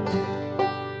blood.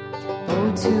 Oh,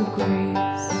 to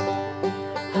grace,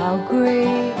 how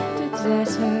great a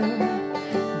debtor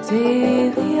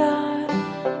daily I'm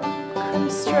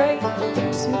constrained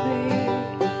to be.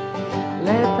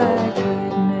 Led by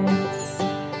goodness,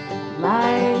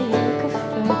 like a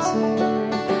fetter,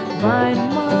 bind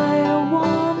my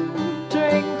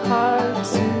wandering heart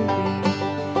to thee.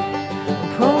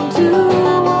 Prone to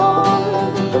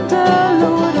wander,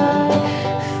 Lord, I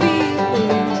feel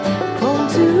it. Prone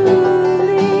to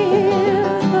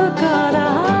leave the God I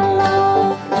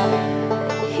love.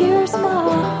 Here's my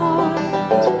heart,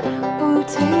 oh,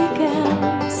 take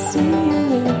and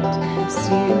seal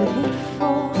it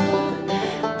for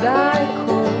thy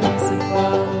courts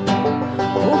above.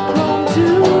 Oh, prone to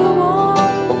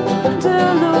wander,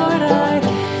 Lord, I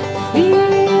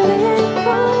feel it.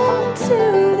 Prone to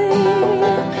leave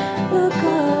the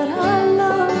God I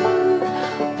love.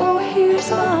 Oh, here's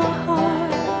my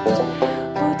heart,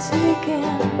 oh, take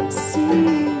and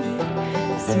seal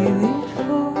it